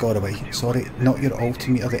 Glasgow away. Sorry, not your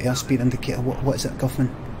altimeter, the airspeed indicator. What is it, Guffman?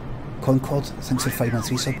 Concord, thanks for the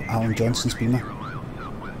 513 sub. Alan Johnson's beamer.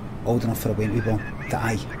 Old enough for a Wentley ball. The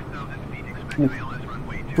eye.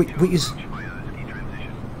 Wait, is.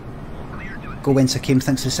 Go whence I came,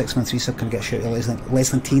 thanks for the 613 sub. Can I get a shout out?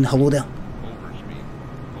 Leslie Teen, hello there.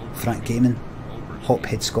 Frank Gaming.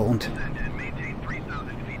 Hophead Scotland.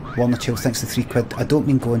 Warner Chill, thanks for the £3. I don't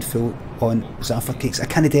mean going full on Zaffa cakes. I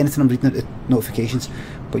can't do anything, I'm reading out the notifications.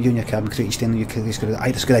 But you and your cabin crew each day in the UK is good.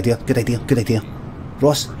 Aye, that's a good idea, good idea, good idea.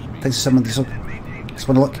 Ross, thanks for someone sub. Just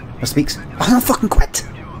want to look. £100. 100 fucking quid!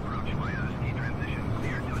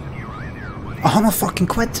 100 fucking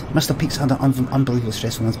quid! Mr. Peaks had an unbelievably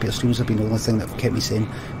stressful month. Peter Streams have been the only thing that kept me sane.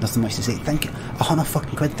 Nothing much to say. Thank you. 100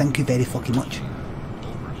 fucking quid, thank you very fucking much.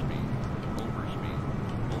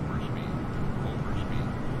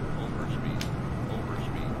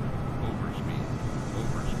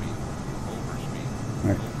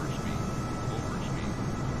 Right.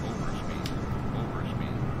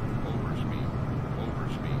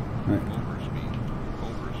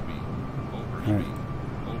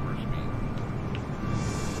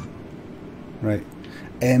 Right.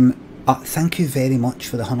 Thank you very much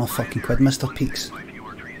for the £100 fucking quid, Mr. Peaks. 7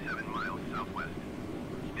 miles southwest.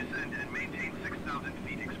 Descend and maintain 6,000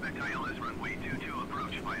 feet. Expect ILS runway 22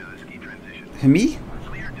 approach via a ski transition. Who, me?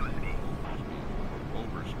 Clear to a ski.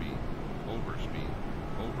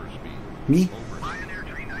 Me? Ryanair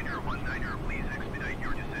 3919er, please expedite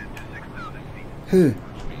your descent to 6,000 feet. Who?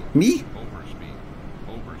 Me?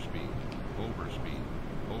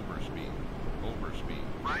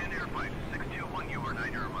 Ryanair 5621, you are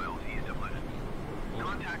 9 miles east of London.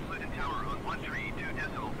 Contact Luton Tower on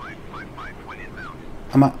 132.555 when inbound.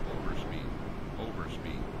 I'm at...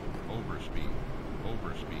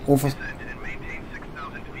 Over... Descend and maintain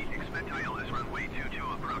 6,000 feet. Expect ILS runway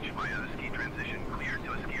 22 approach via a ski transition. Clear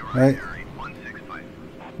to a ski Right. Ryanair 8165.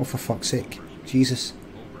 Oh, for fuck's sake. Jesus.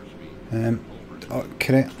 Oh,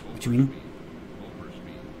 correct. What do you mean?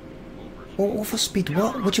 Oh, overspeed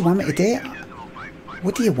what? What do you want me to do?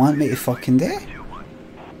 What do you want me to fucking do?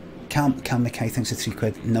 Cam Mackay thinks it's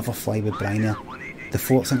 £3. Never fly with Ryanair. The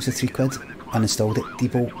Fort thinks it's £3. Uninstalled it.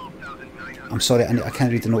 Debo. I'm sorry, I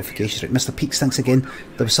can't read the notifications. Right, Mr. Peaks, thanks again.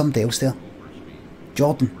 There was somebody else there.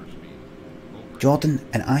 Jordan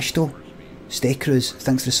and Ashto. Stay Cruise,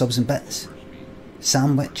 thanks for the subs and bits.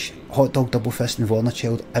 Sandwich, Hot Dog, Double Fist and Warner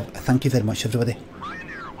Child. Thank you very much, everybody.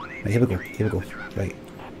 Right, here we go. Right,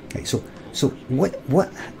 so where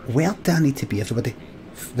do I need to be, everybody?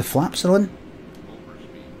 The flaps are on.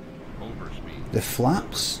 The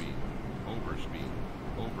flaps.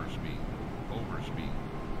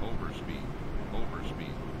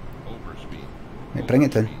 Right, bring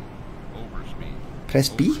it down. Press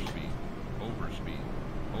B.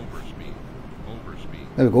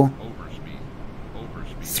 There we go.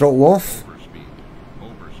 Throttle off.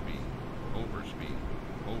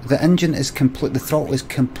 The engine is complete. The throttle is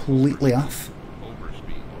completely off.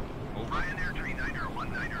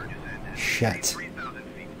 Shit.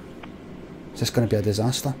 Is this going to be a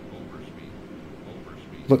disaster?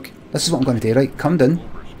 Look, this is what I'm going to do. Right, come down.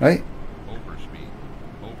 Right.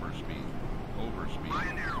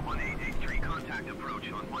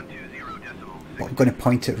 I'm going to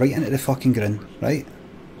point it right into the fucking ground, right?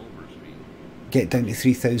 Get down to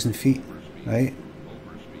 3,000 feet, right?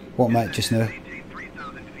 What am I at just now?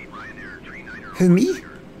 Who, me?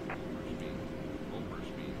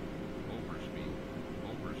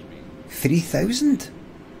 3,000?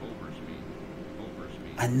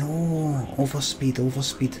 I know, overspeed.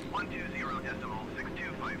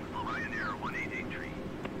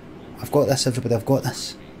 I've got this, everybody, I've got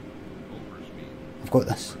this.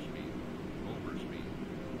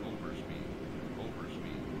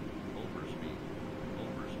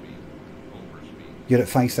 You're at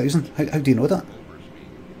 5,000? How do you know that?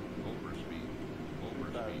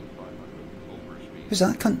 Who's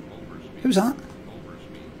that, cunt? Who's that?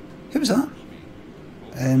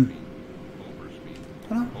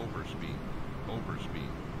 Hold on.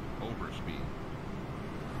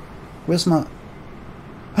 Where's my...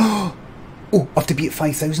 Oh, I have to be at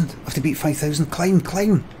 5,000.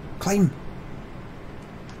 Climb.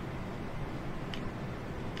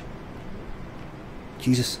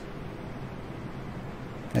 Jesus.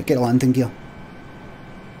 Right, get a landing gear.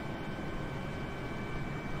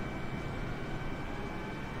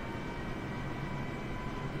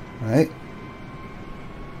 Right.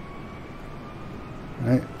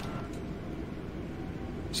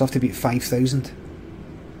 So I have to be at 5,000.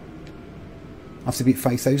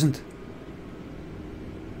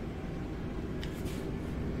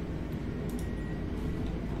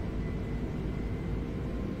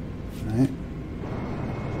 Right.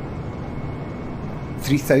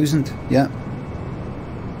 3,000, yeah.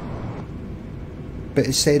 But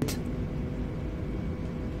it said...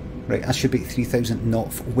 Right, I should be at 3,000, not...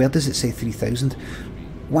 Where does it say 3,000?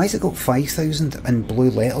 Why has it got 5,000 in blue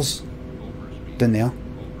letters down there?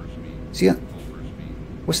 See it?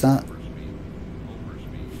 What's that?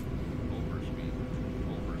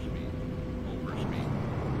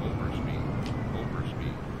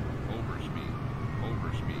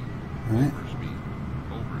 Right.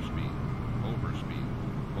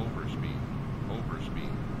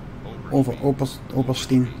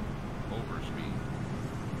 Oberstein.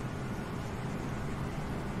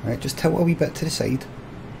 Right, just tilt a wee bit to the side.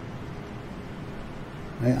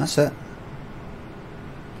 Right, that's it.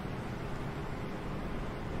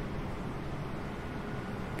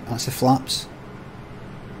 That's the flaps.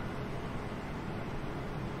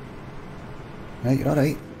 Right, you're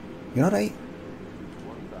alright.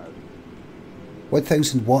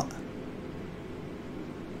 1000 what?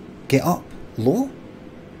 Get up. Low?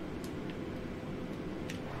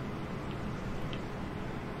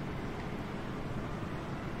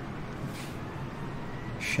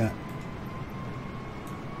 Shit.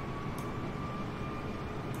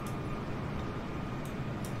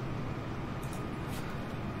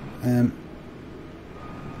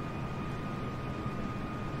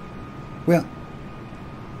 Well,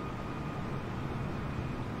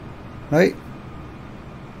 right,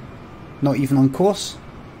 not even on course,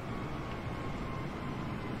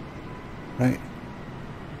 right,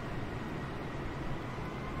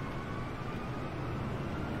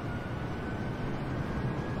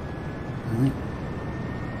 right,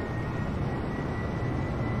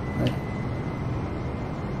 right,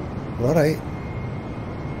 all right.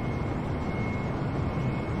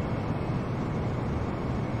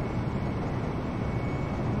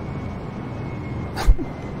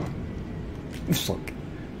 Just look,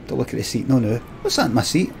 don't look at the seat. No, no. What's that in my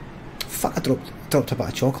seat? Fuck! I dropped a bit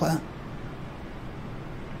of chocolate.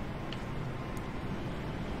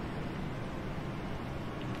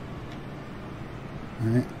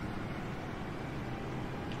 Right.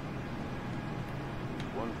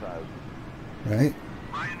 1,000. Right.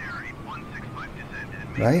 Ryanair 8165 descend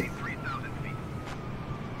and Right. maintain 3,000 feet.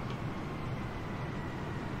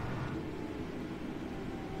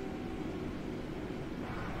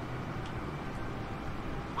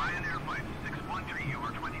 Ryanair 5613, you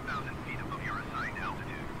are 20,000 feet above your assigned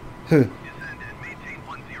altitude. Who? Descend and maintain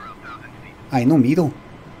 10,000 feet. I know me though.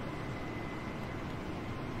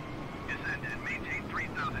 Descend and maintain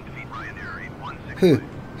 3,000 feet. Ryanair 8165. Who?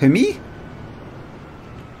 Who, me?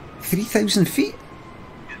 3,000 feet?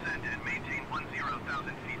 Descend and maintain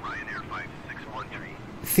 10,000 feet. Ryanair 5613.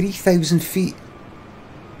 3,000 feet?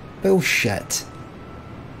 Bullshit.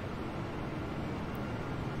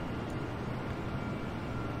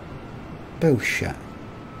 Bullshit.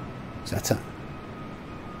 Is that it?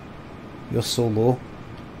 You're so low.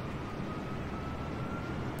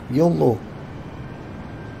 You're low.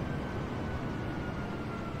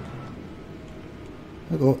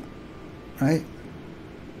 There we go. Right.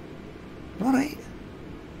 Alright.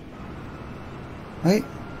 Right.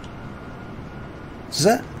 This is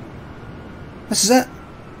it. This is it.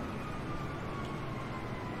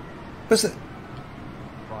 Where's the...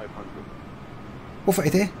 500. What for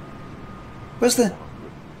today? Where's the...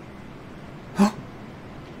 Huh?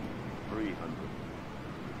 300.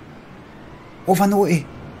 What have I noted?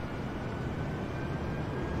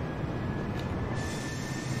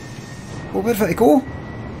 Well, where did it go?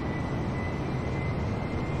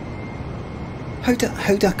 How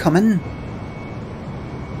do I come in?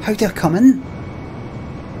 How do I come in?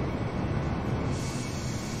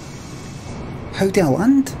 How do I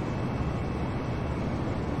land?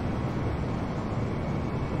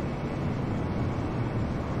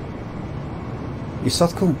 You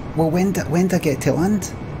circle? Well, when do I get to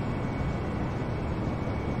land?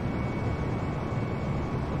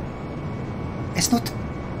 It's not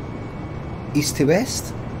east to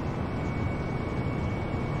west.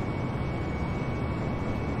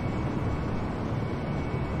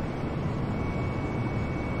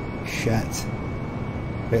 Shit.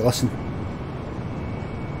 Right, listen.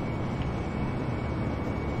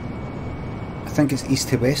 I think it's east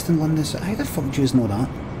to west in London, so how the fuck do you know that?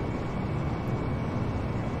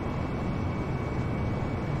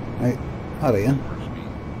 Right, alright then.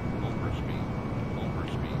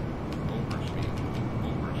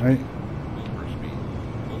 Right.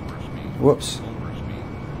 Whoops.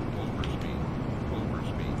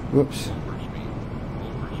 Whoops.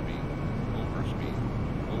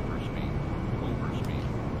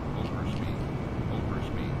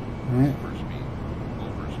 Right.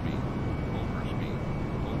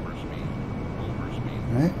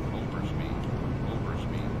 Right.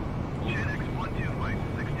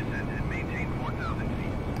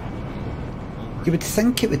 You would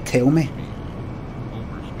think it would tell me.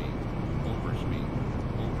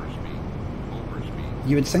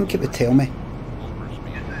 You would think it would tell me.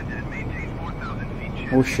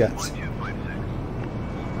 Oh shit.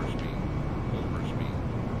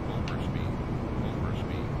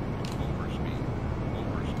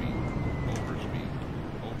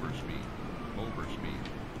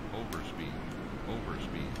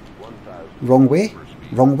 Wrong way?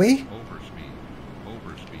 Wrong way?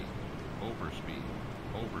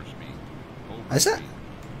 Is it?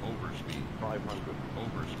 Overspeed 500.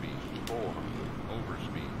 Overspeed 400.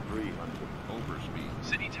 Overspeed 300. Overspeed.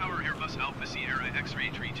 City Tower Airbus Alpha Sierra X-Ray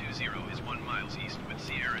 320 is 1 mile east with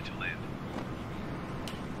Sierra to land.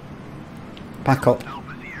 Back up.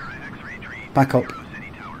 Alpha Sierra X-Ray 320 Back up.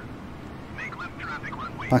 City Tower. Make left turn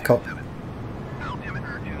Back up.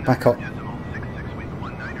 Back up.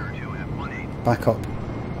 Back up.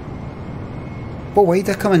 What way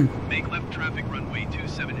they're coming? Make left traffic runway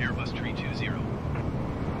 27 Airbus 320.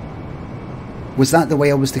 Was that the way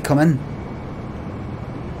I was to come in?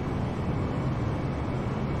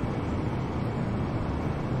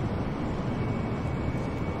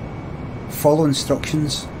 Follow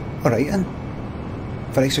instructions. Alright then.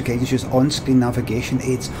 For extra guidance, use on-screen navigation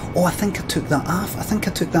aids. Oh, I think I took that off. I think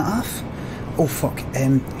I took that off. Oh fuck.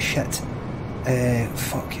 Shit.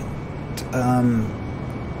 Fuck.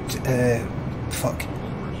 Fuck.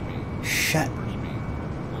 Shit.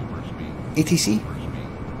 ATC?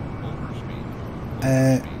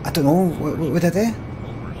 I don't know. What did I do?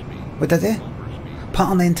 What did I do?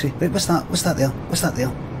 Pattern entry. Right, what's that? What's that there? What's that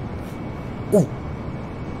there? Oh!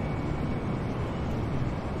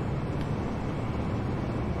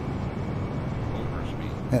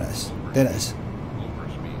 There it is. There it is.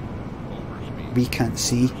 We can't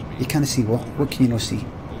see. You can't see what? What can you not see?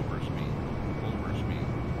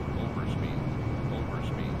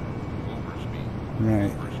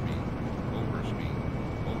 Right.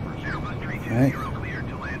 Right.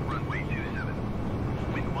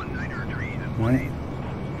 Right.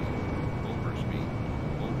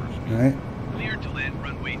 Right. Cleared to land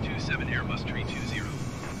runway 27 Airbus 320.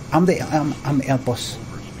 I'm Airbus.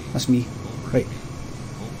 That's me. Right.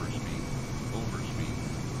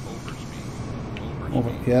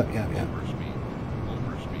 Over. Yeah.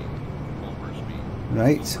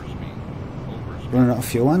 Right. Running out of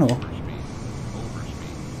fuel, I know.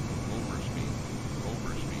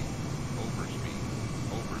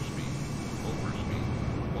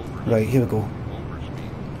 Right, here we go.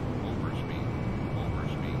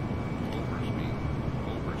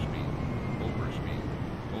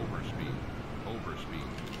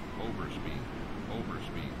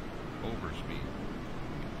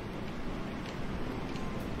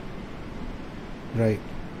 Right.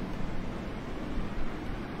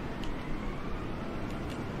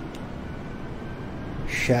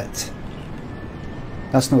 Shit.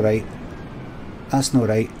 That's not right. That's not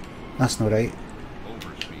right. That's not right.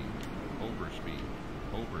 Overspeed.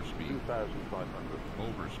 2,500.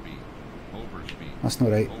 Overspeed. That's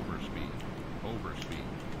not right.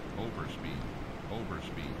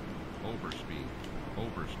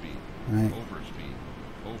 Right.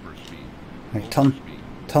 Right, turn.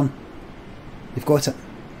 You've got it.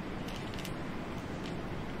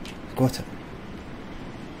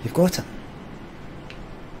 You've got it.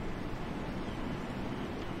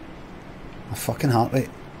 My fucking heart rate.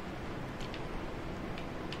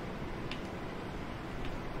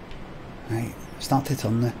 Right, start to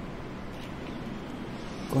turn now.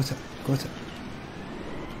 Got it.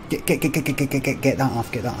 Get that off,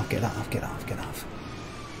 get that off.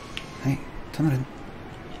 Right, turn around.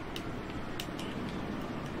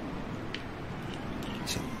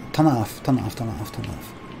 Turn it off.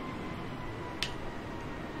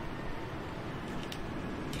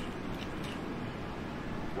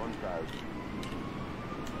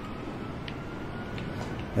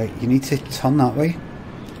 Right, you need to turn that way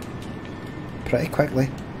pretty quickly.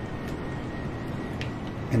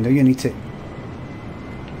 And now you need to...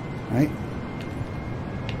 Right.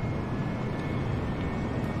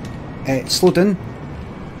 Slow down.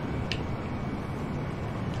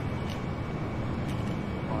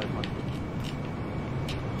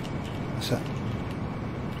 That's it.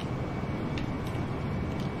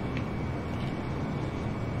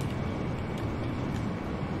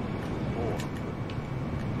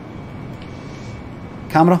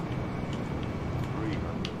 Camera.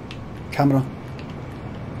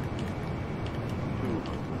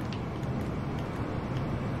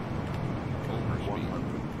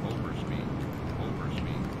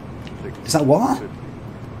 Is that what?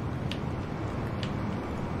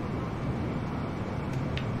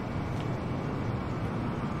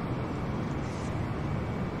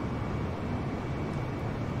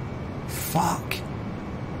 Fuck.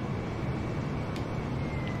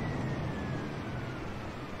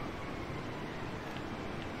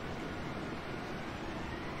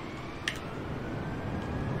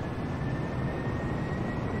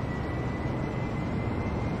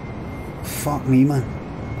 Fuck me, man.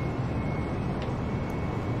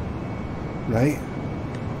 Right.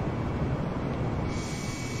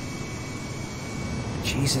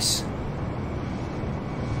 Jesus.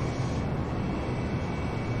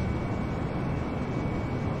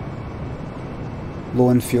 Low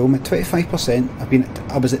on fuel, I'm at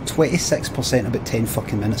 25%. I was at 26% about 10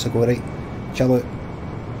 fucking minutes ago, right? Chill out.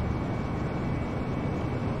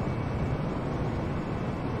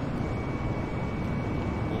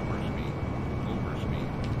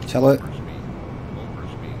 Chill out.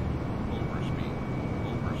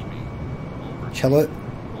 Chill out.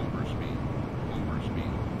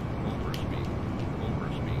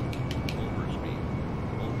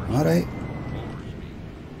 Alright.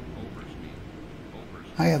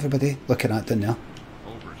 Hi everybody, looking at down there.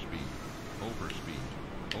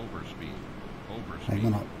 Right,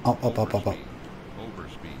 we're up, up, up, up, up.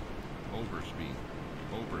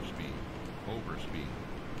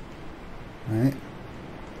 Right.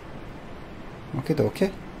 Okie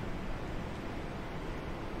dokie.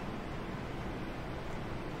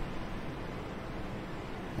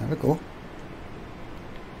 There we go.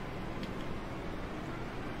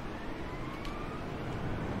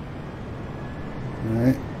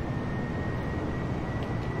 Right.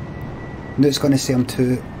 Now it's going to say I'm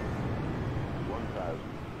too... 1,000.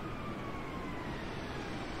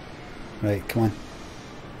 Right, come on.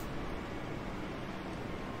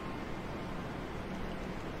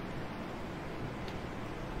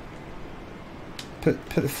 Put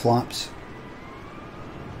the flaps.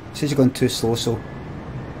 It says you're going too slow, so...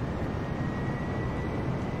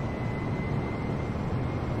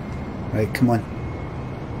 Right, come on.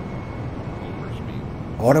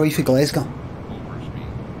 All the way for Glasgow.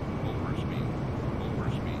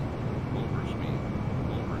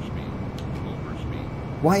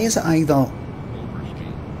 Why is it either...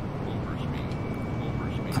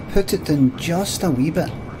 I put it down just a wee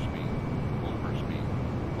bit.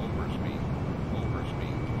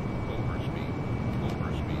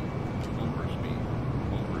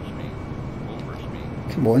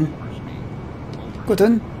 Come on. Go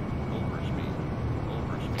down.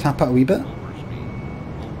 Tap it a wee bit.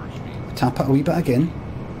 Tap it a wee bit again.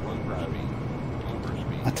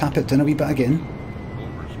 I tap it down a wee bit again.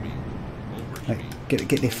 Right, get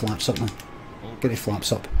the flaps up, man. Get the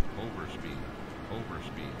flaps up.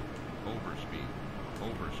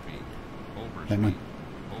 Right, man.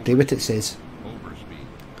 Do what it says.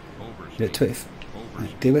 You're at 20.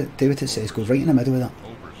 Right, do what it says. Go right in the middle of that.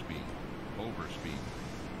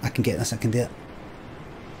 I can get this. I can do it.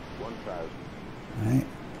 1,000. Right,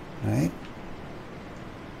 right.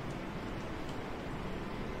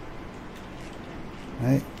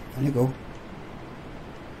 Right, there you go.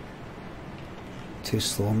 Too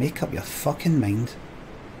slow. Make up your fucking mind.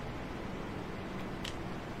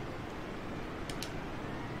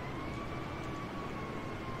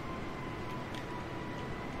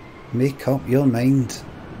 Make up your mind.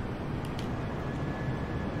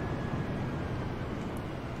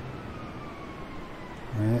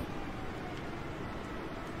 Right.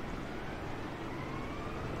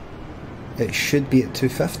 It should be at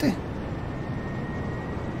 250.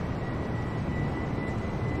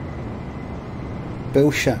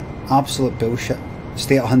 Bullshit. Absolute bullshit.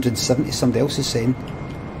 Stay at 170, somebody else is saying.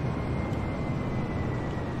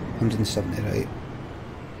 170, right.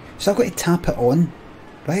 So I've got to tap it on,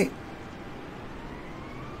 right?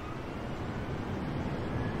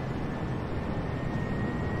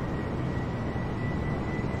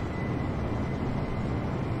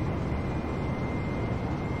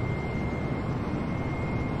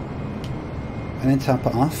 And then tap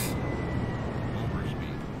it off.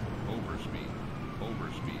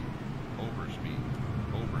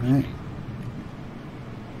 Right.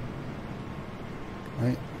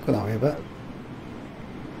 Right, go that way a bit.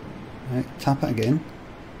 Right, tap it again.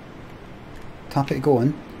 Tap it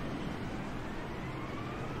going.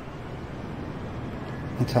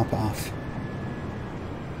 And tap it off.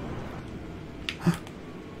 Huh.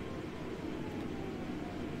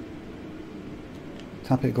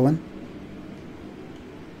 Tap it going.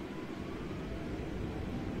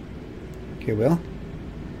 Okay, well.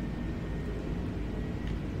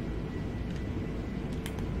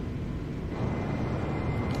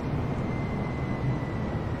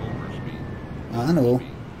 I know.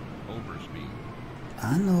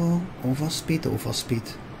 I know. Overspeed,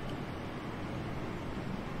 overspeed.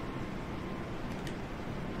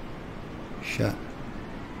 Shit.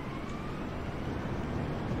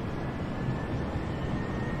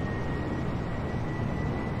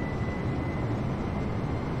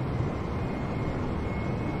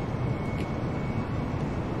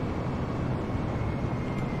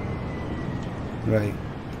 Right.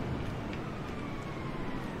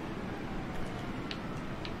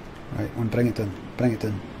 Right, one, bring it down, bring it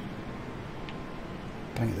down.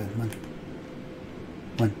 Bring it down, man.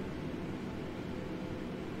 One.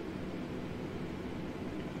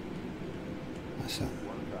 That's it.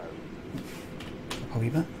 Up a wee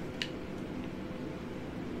bit.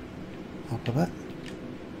 Up a bit.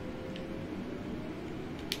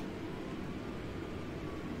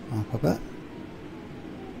 Up a bit.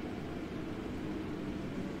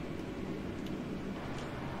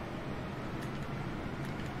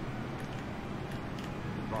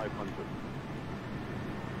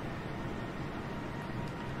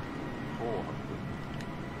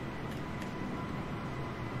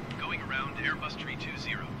 Airbus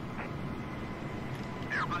 320.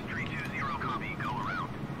 Airbus 320, copy. Go around.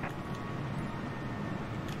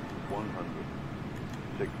 100.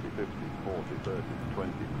 60, 50, 40, 30, 20.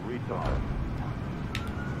 Retard.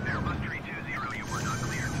 Airbus 320, you were not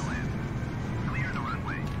cleared to land. Clear the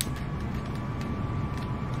runway.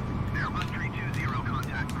 Airbus 320,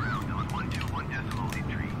 contact ground on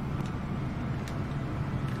 121.83.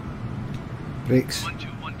 Brakes.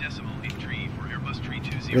 121.83 for Airbus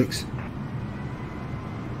 320. Brakes.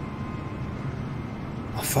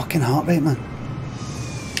 A fucking heart rate, man.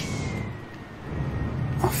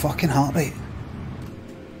 A fucking heart rate.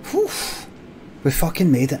 Whew. We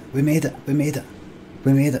fucking made it. We made it. We made it.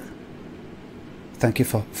 We made it. Thank you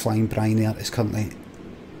for flying Brian there. It's currently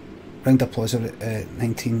round applause at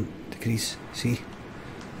 19 degrees C.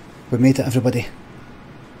 We made it, everybody.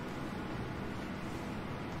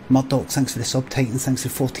 Murdoch, thanks for the sub. Titan, thanks for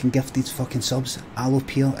 14 gifted fucking subs.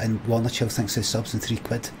 Alopeer and Warner Chill, thanks for the subs and 3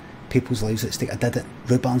 quid. People's lives at stake. I did it.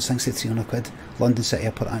 Rubarns, thanks for 300 quid. London City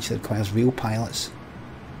Airport actually requires real pilots.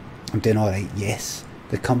 I'm doing alright, yes.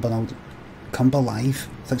 The Cumber Live,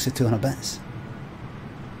 thanks for 200 bits.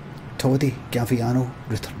 Toddy, Gaviano,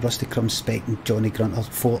 Rusty Crumb, Speck and Johnny Grunter,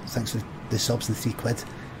 4, thanks for the subs and 3 quid.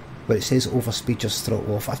 Where it says overspeed, just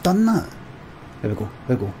throttle off. I've done that. There we go,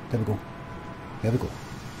 there we go, there we go. There we go.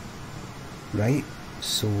 Right,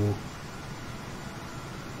 so...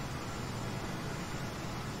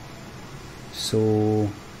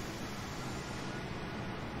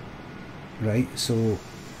 Right, so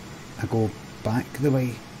I go back the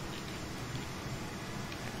way.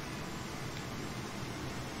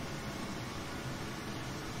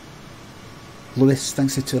 Lewis,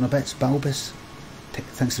 thanks for 200 bits. Balbus,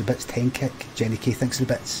 thanks for the bits. 10 kick. Jenny K, thanks for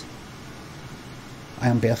the bits. I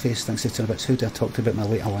am Bareface, thanks for 200 bits. Who do I talk to about my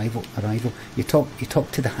late arrival? You talk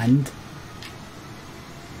to the hand.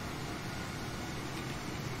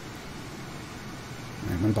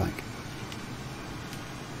 Right, I'm back.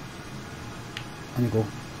 On you go.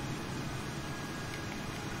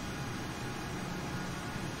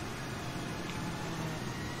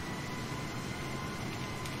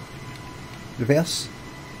 Reverse.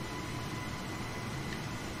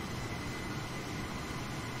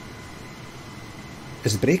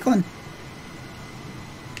 Is the brake on?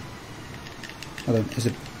 Hold on, is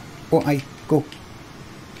it... Oh, aye, go.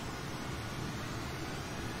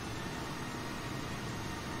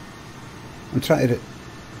 I'm trying to...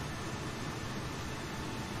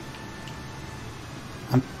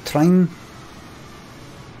 I'm trying...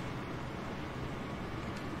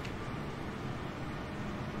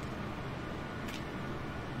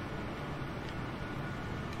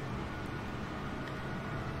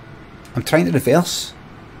 I'm trying to reverse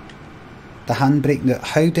the handbrake. Now,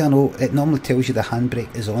 how do I know? It normally tells you the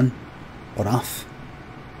handbrake is on or off.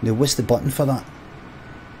 Now, what's the button for that?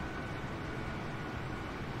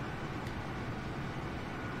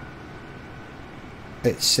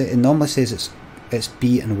 It normally says it's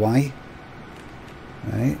B and Y.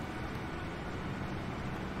 Right.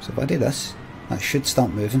 So if I do this, that should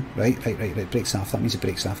start moving. Right. Brakes off. That means the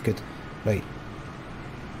brake's off. Good. Right.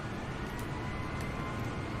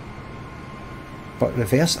 But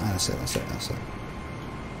reverse, that's it. That's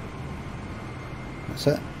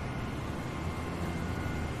it.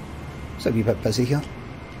 It's a wee bit busy here.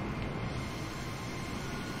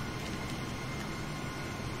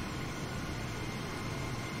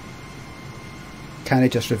 Can I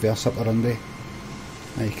just reverse up the runway?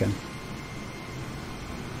 Now you can.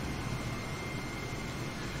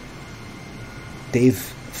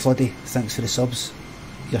 Dave Floody, thanks for the subs.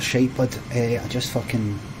 You're shite, bud. I just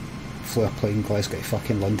fucking flew a plane Glasgow to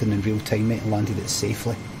fucking London in real time, mate, and landed it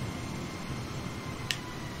safely.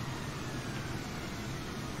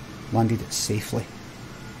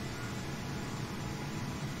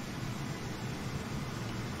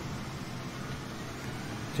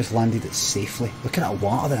 Just landed it safely. Look at that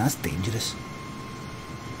water there, that's dangerous.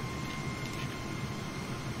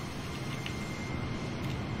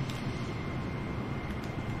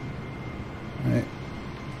 Right.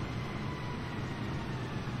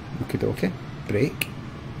 Okie dokie. Brake.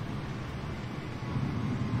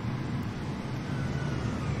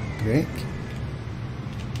 Brake.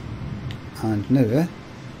 And now...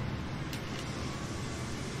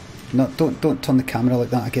 No, don't turn the camera like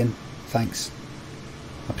that again. Thanks.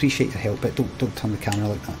 I appreciate your help, but don't turn the camera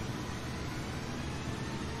like that.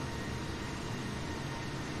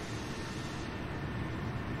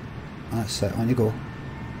 That's it, on you go.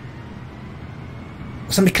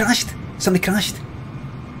 Oh, somebody crashed! Somebody crashed!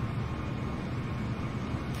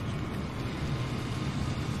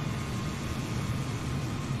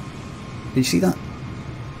 Did you see that?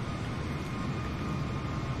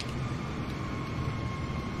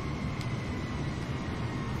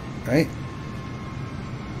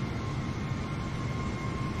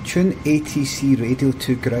 Tune ATC radio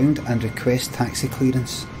to ground and request taxi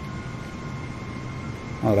clearance.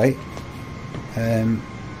 Alright.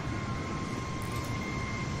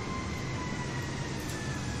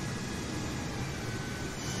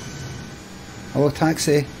 Hello,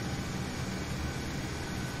 taxi.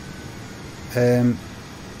 Ground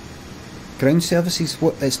services,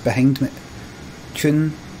 what? It's behind me.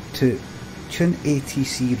 Tune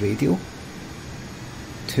ATC radio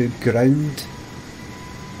to ground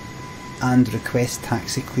and request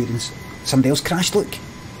taxi clearance. Somebody else crashed, look.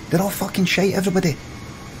 They're all fucking shite, everybody.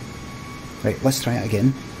 Right, let's try it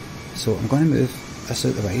again. So I'm going to move this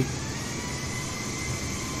out the way.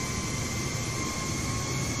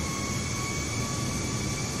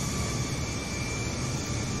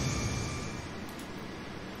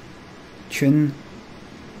 Tune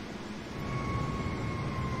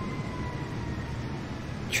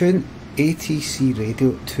ATC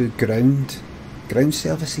radio to ground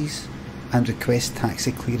services and request taxi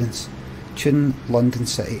clearance. Tune London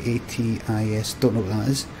City ATIS, don't know what that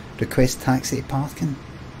is. Request taxi to parking,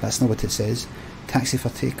 that's not what it says. Taxi for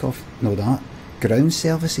takeoff, no that. Ground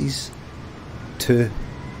services to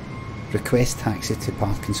request taxi to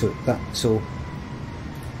parking,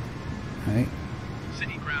 right.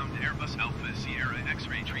 City ground Airbus Alpha Sierra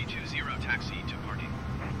X-ray 320 taxi to parking.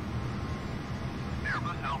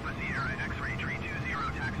 Airbus Alpha Sierra X-ray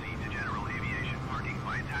 320 taxi to general aviation parking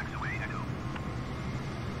by taxiway Echo.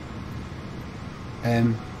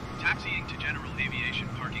 Taxiing to general aviation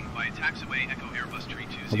parking by taxiway Echo Airbus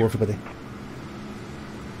 320. Hello everybody.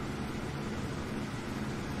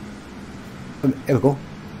 Here we go.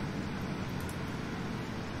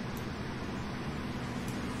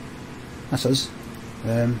 That's us.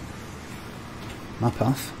 My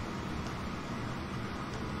path.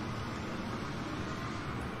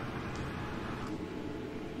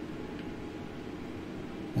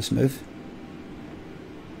 Let's move.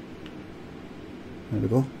 There we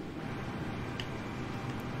go.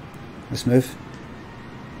 Let's move.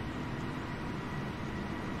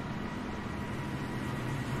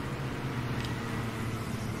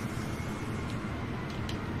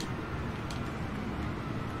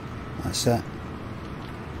 That's it.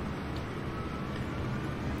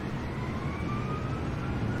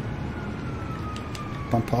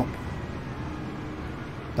 Bump up.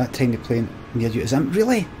 That tiny plane near you is Imp.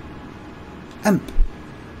 Really? Imp?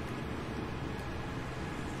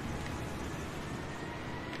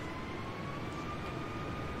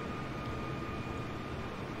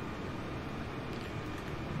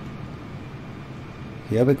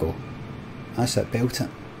 Here we go. That's it, belt it.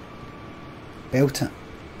 Belt it.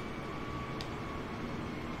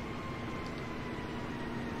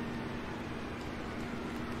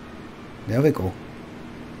 There we go.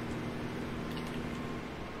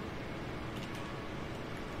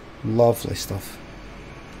 Lovely stuff.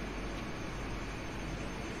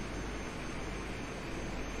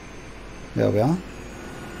 There we are.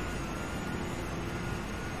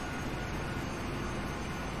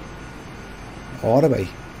 All the way.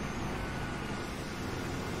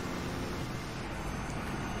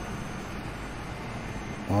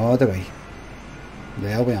 All the way.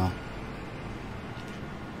 There we are.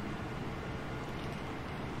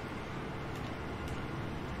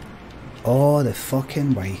 All the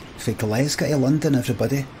fucking way. For Glasgow to London,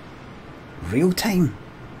 everybody. Real time.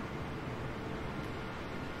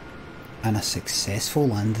 And a successful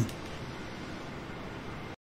landing.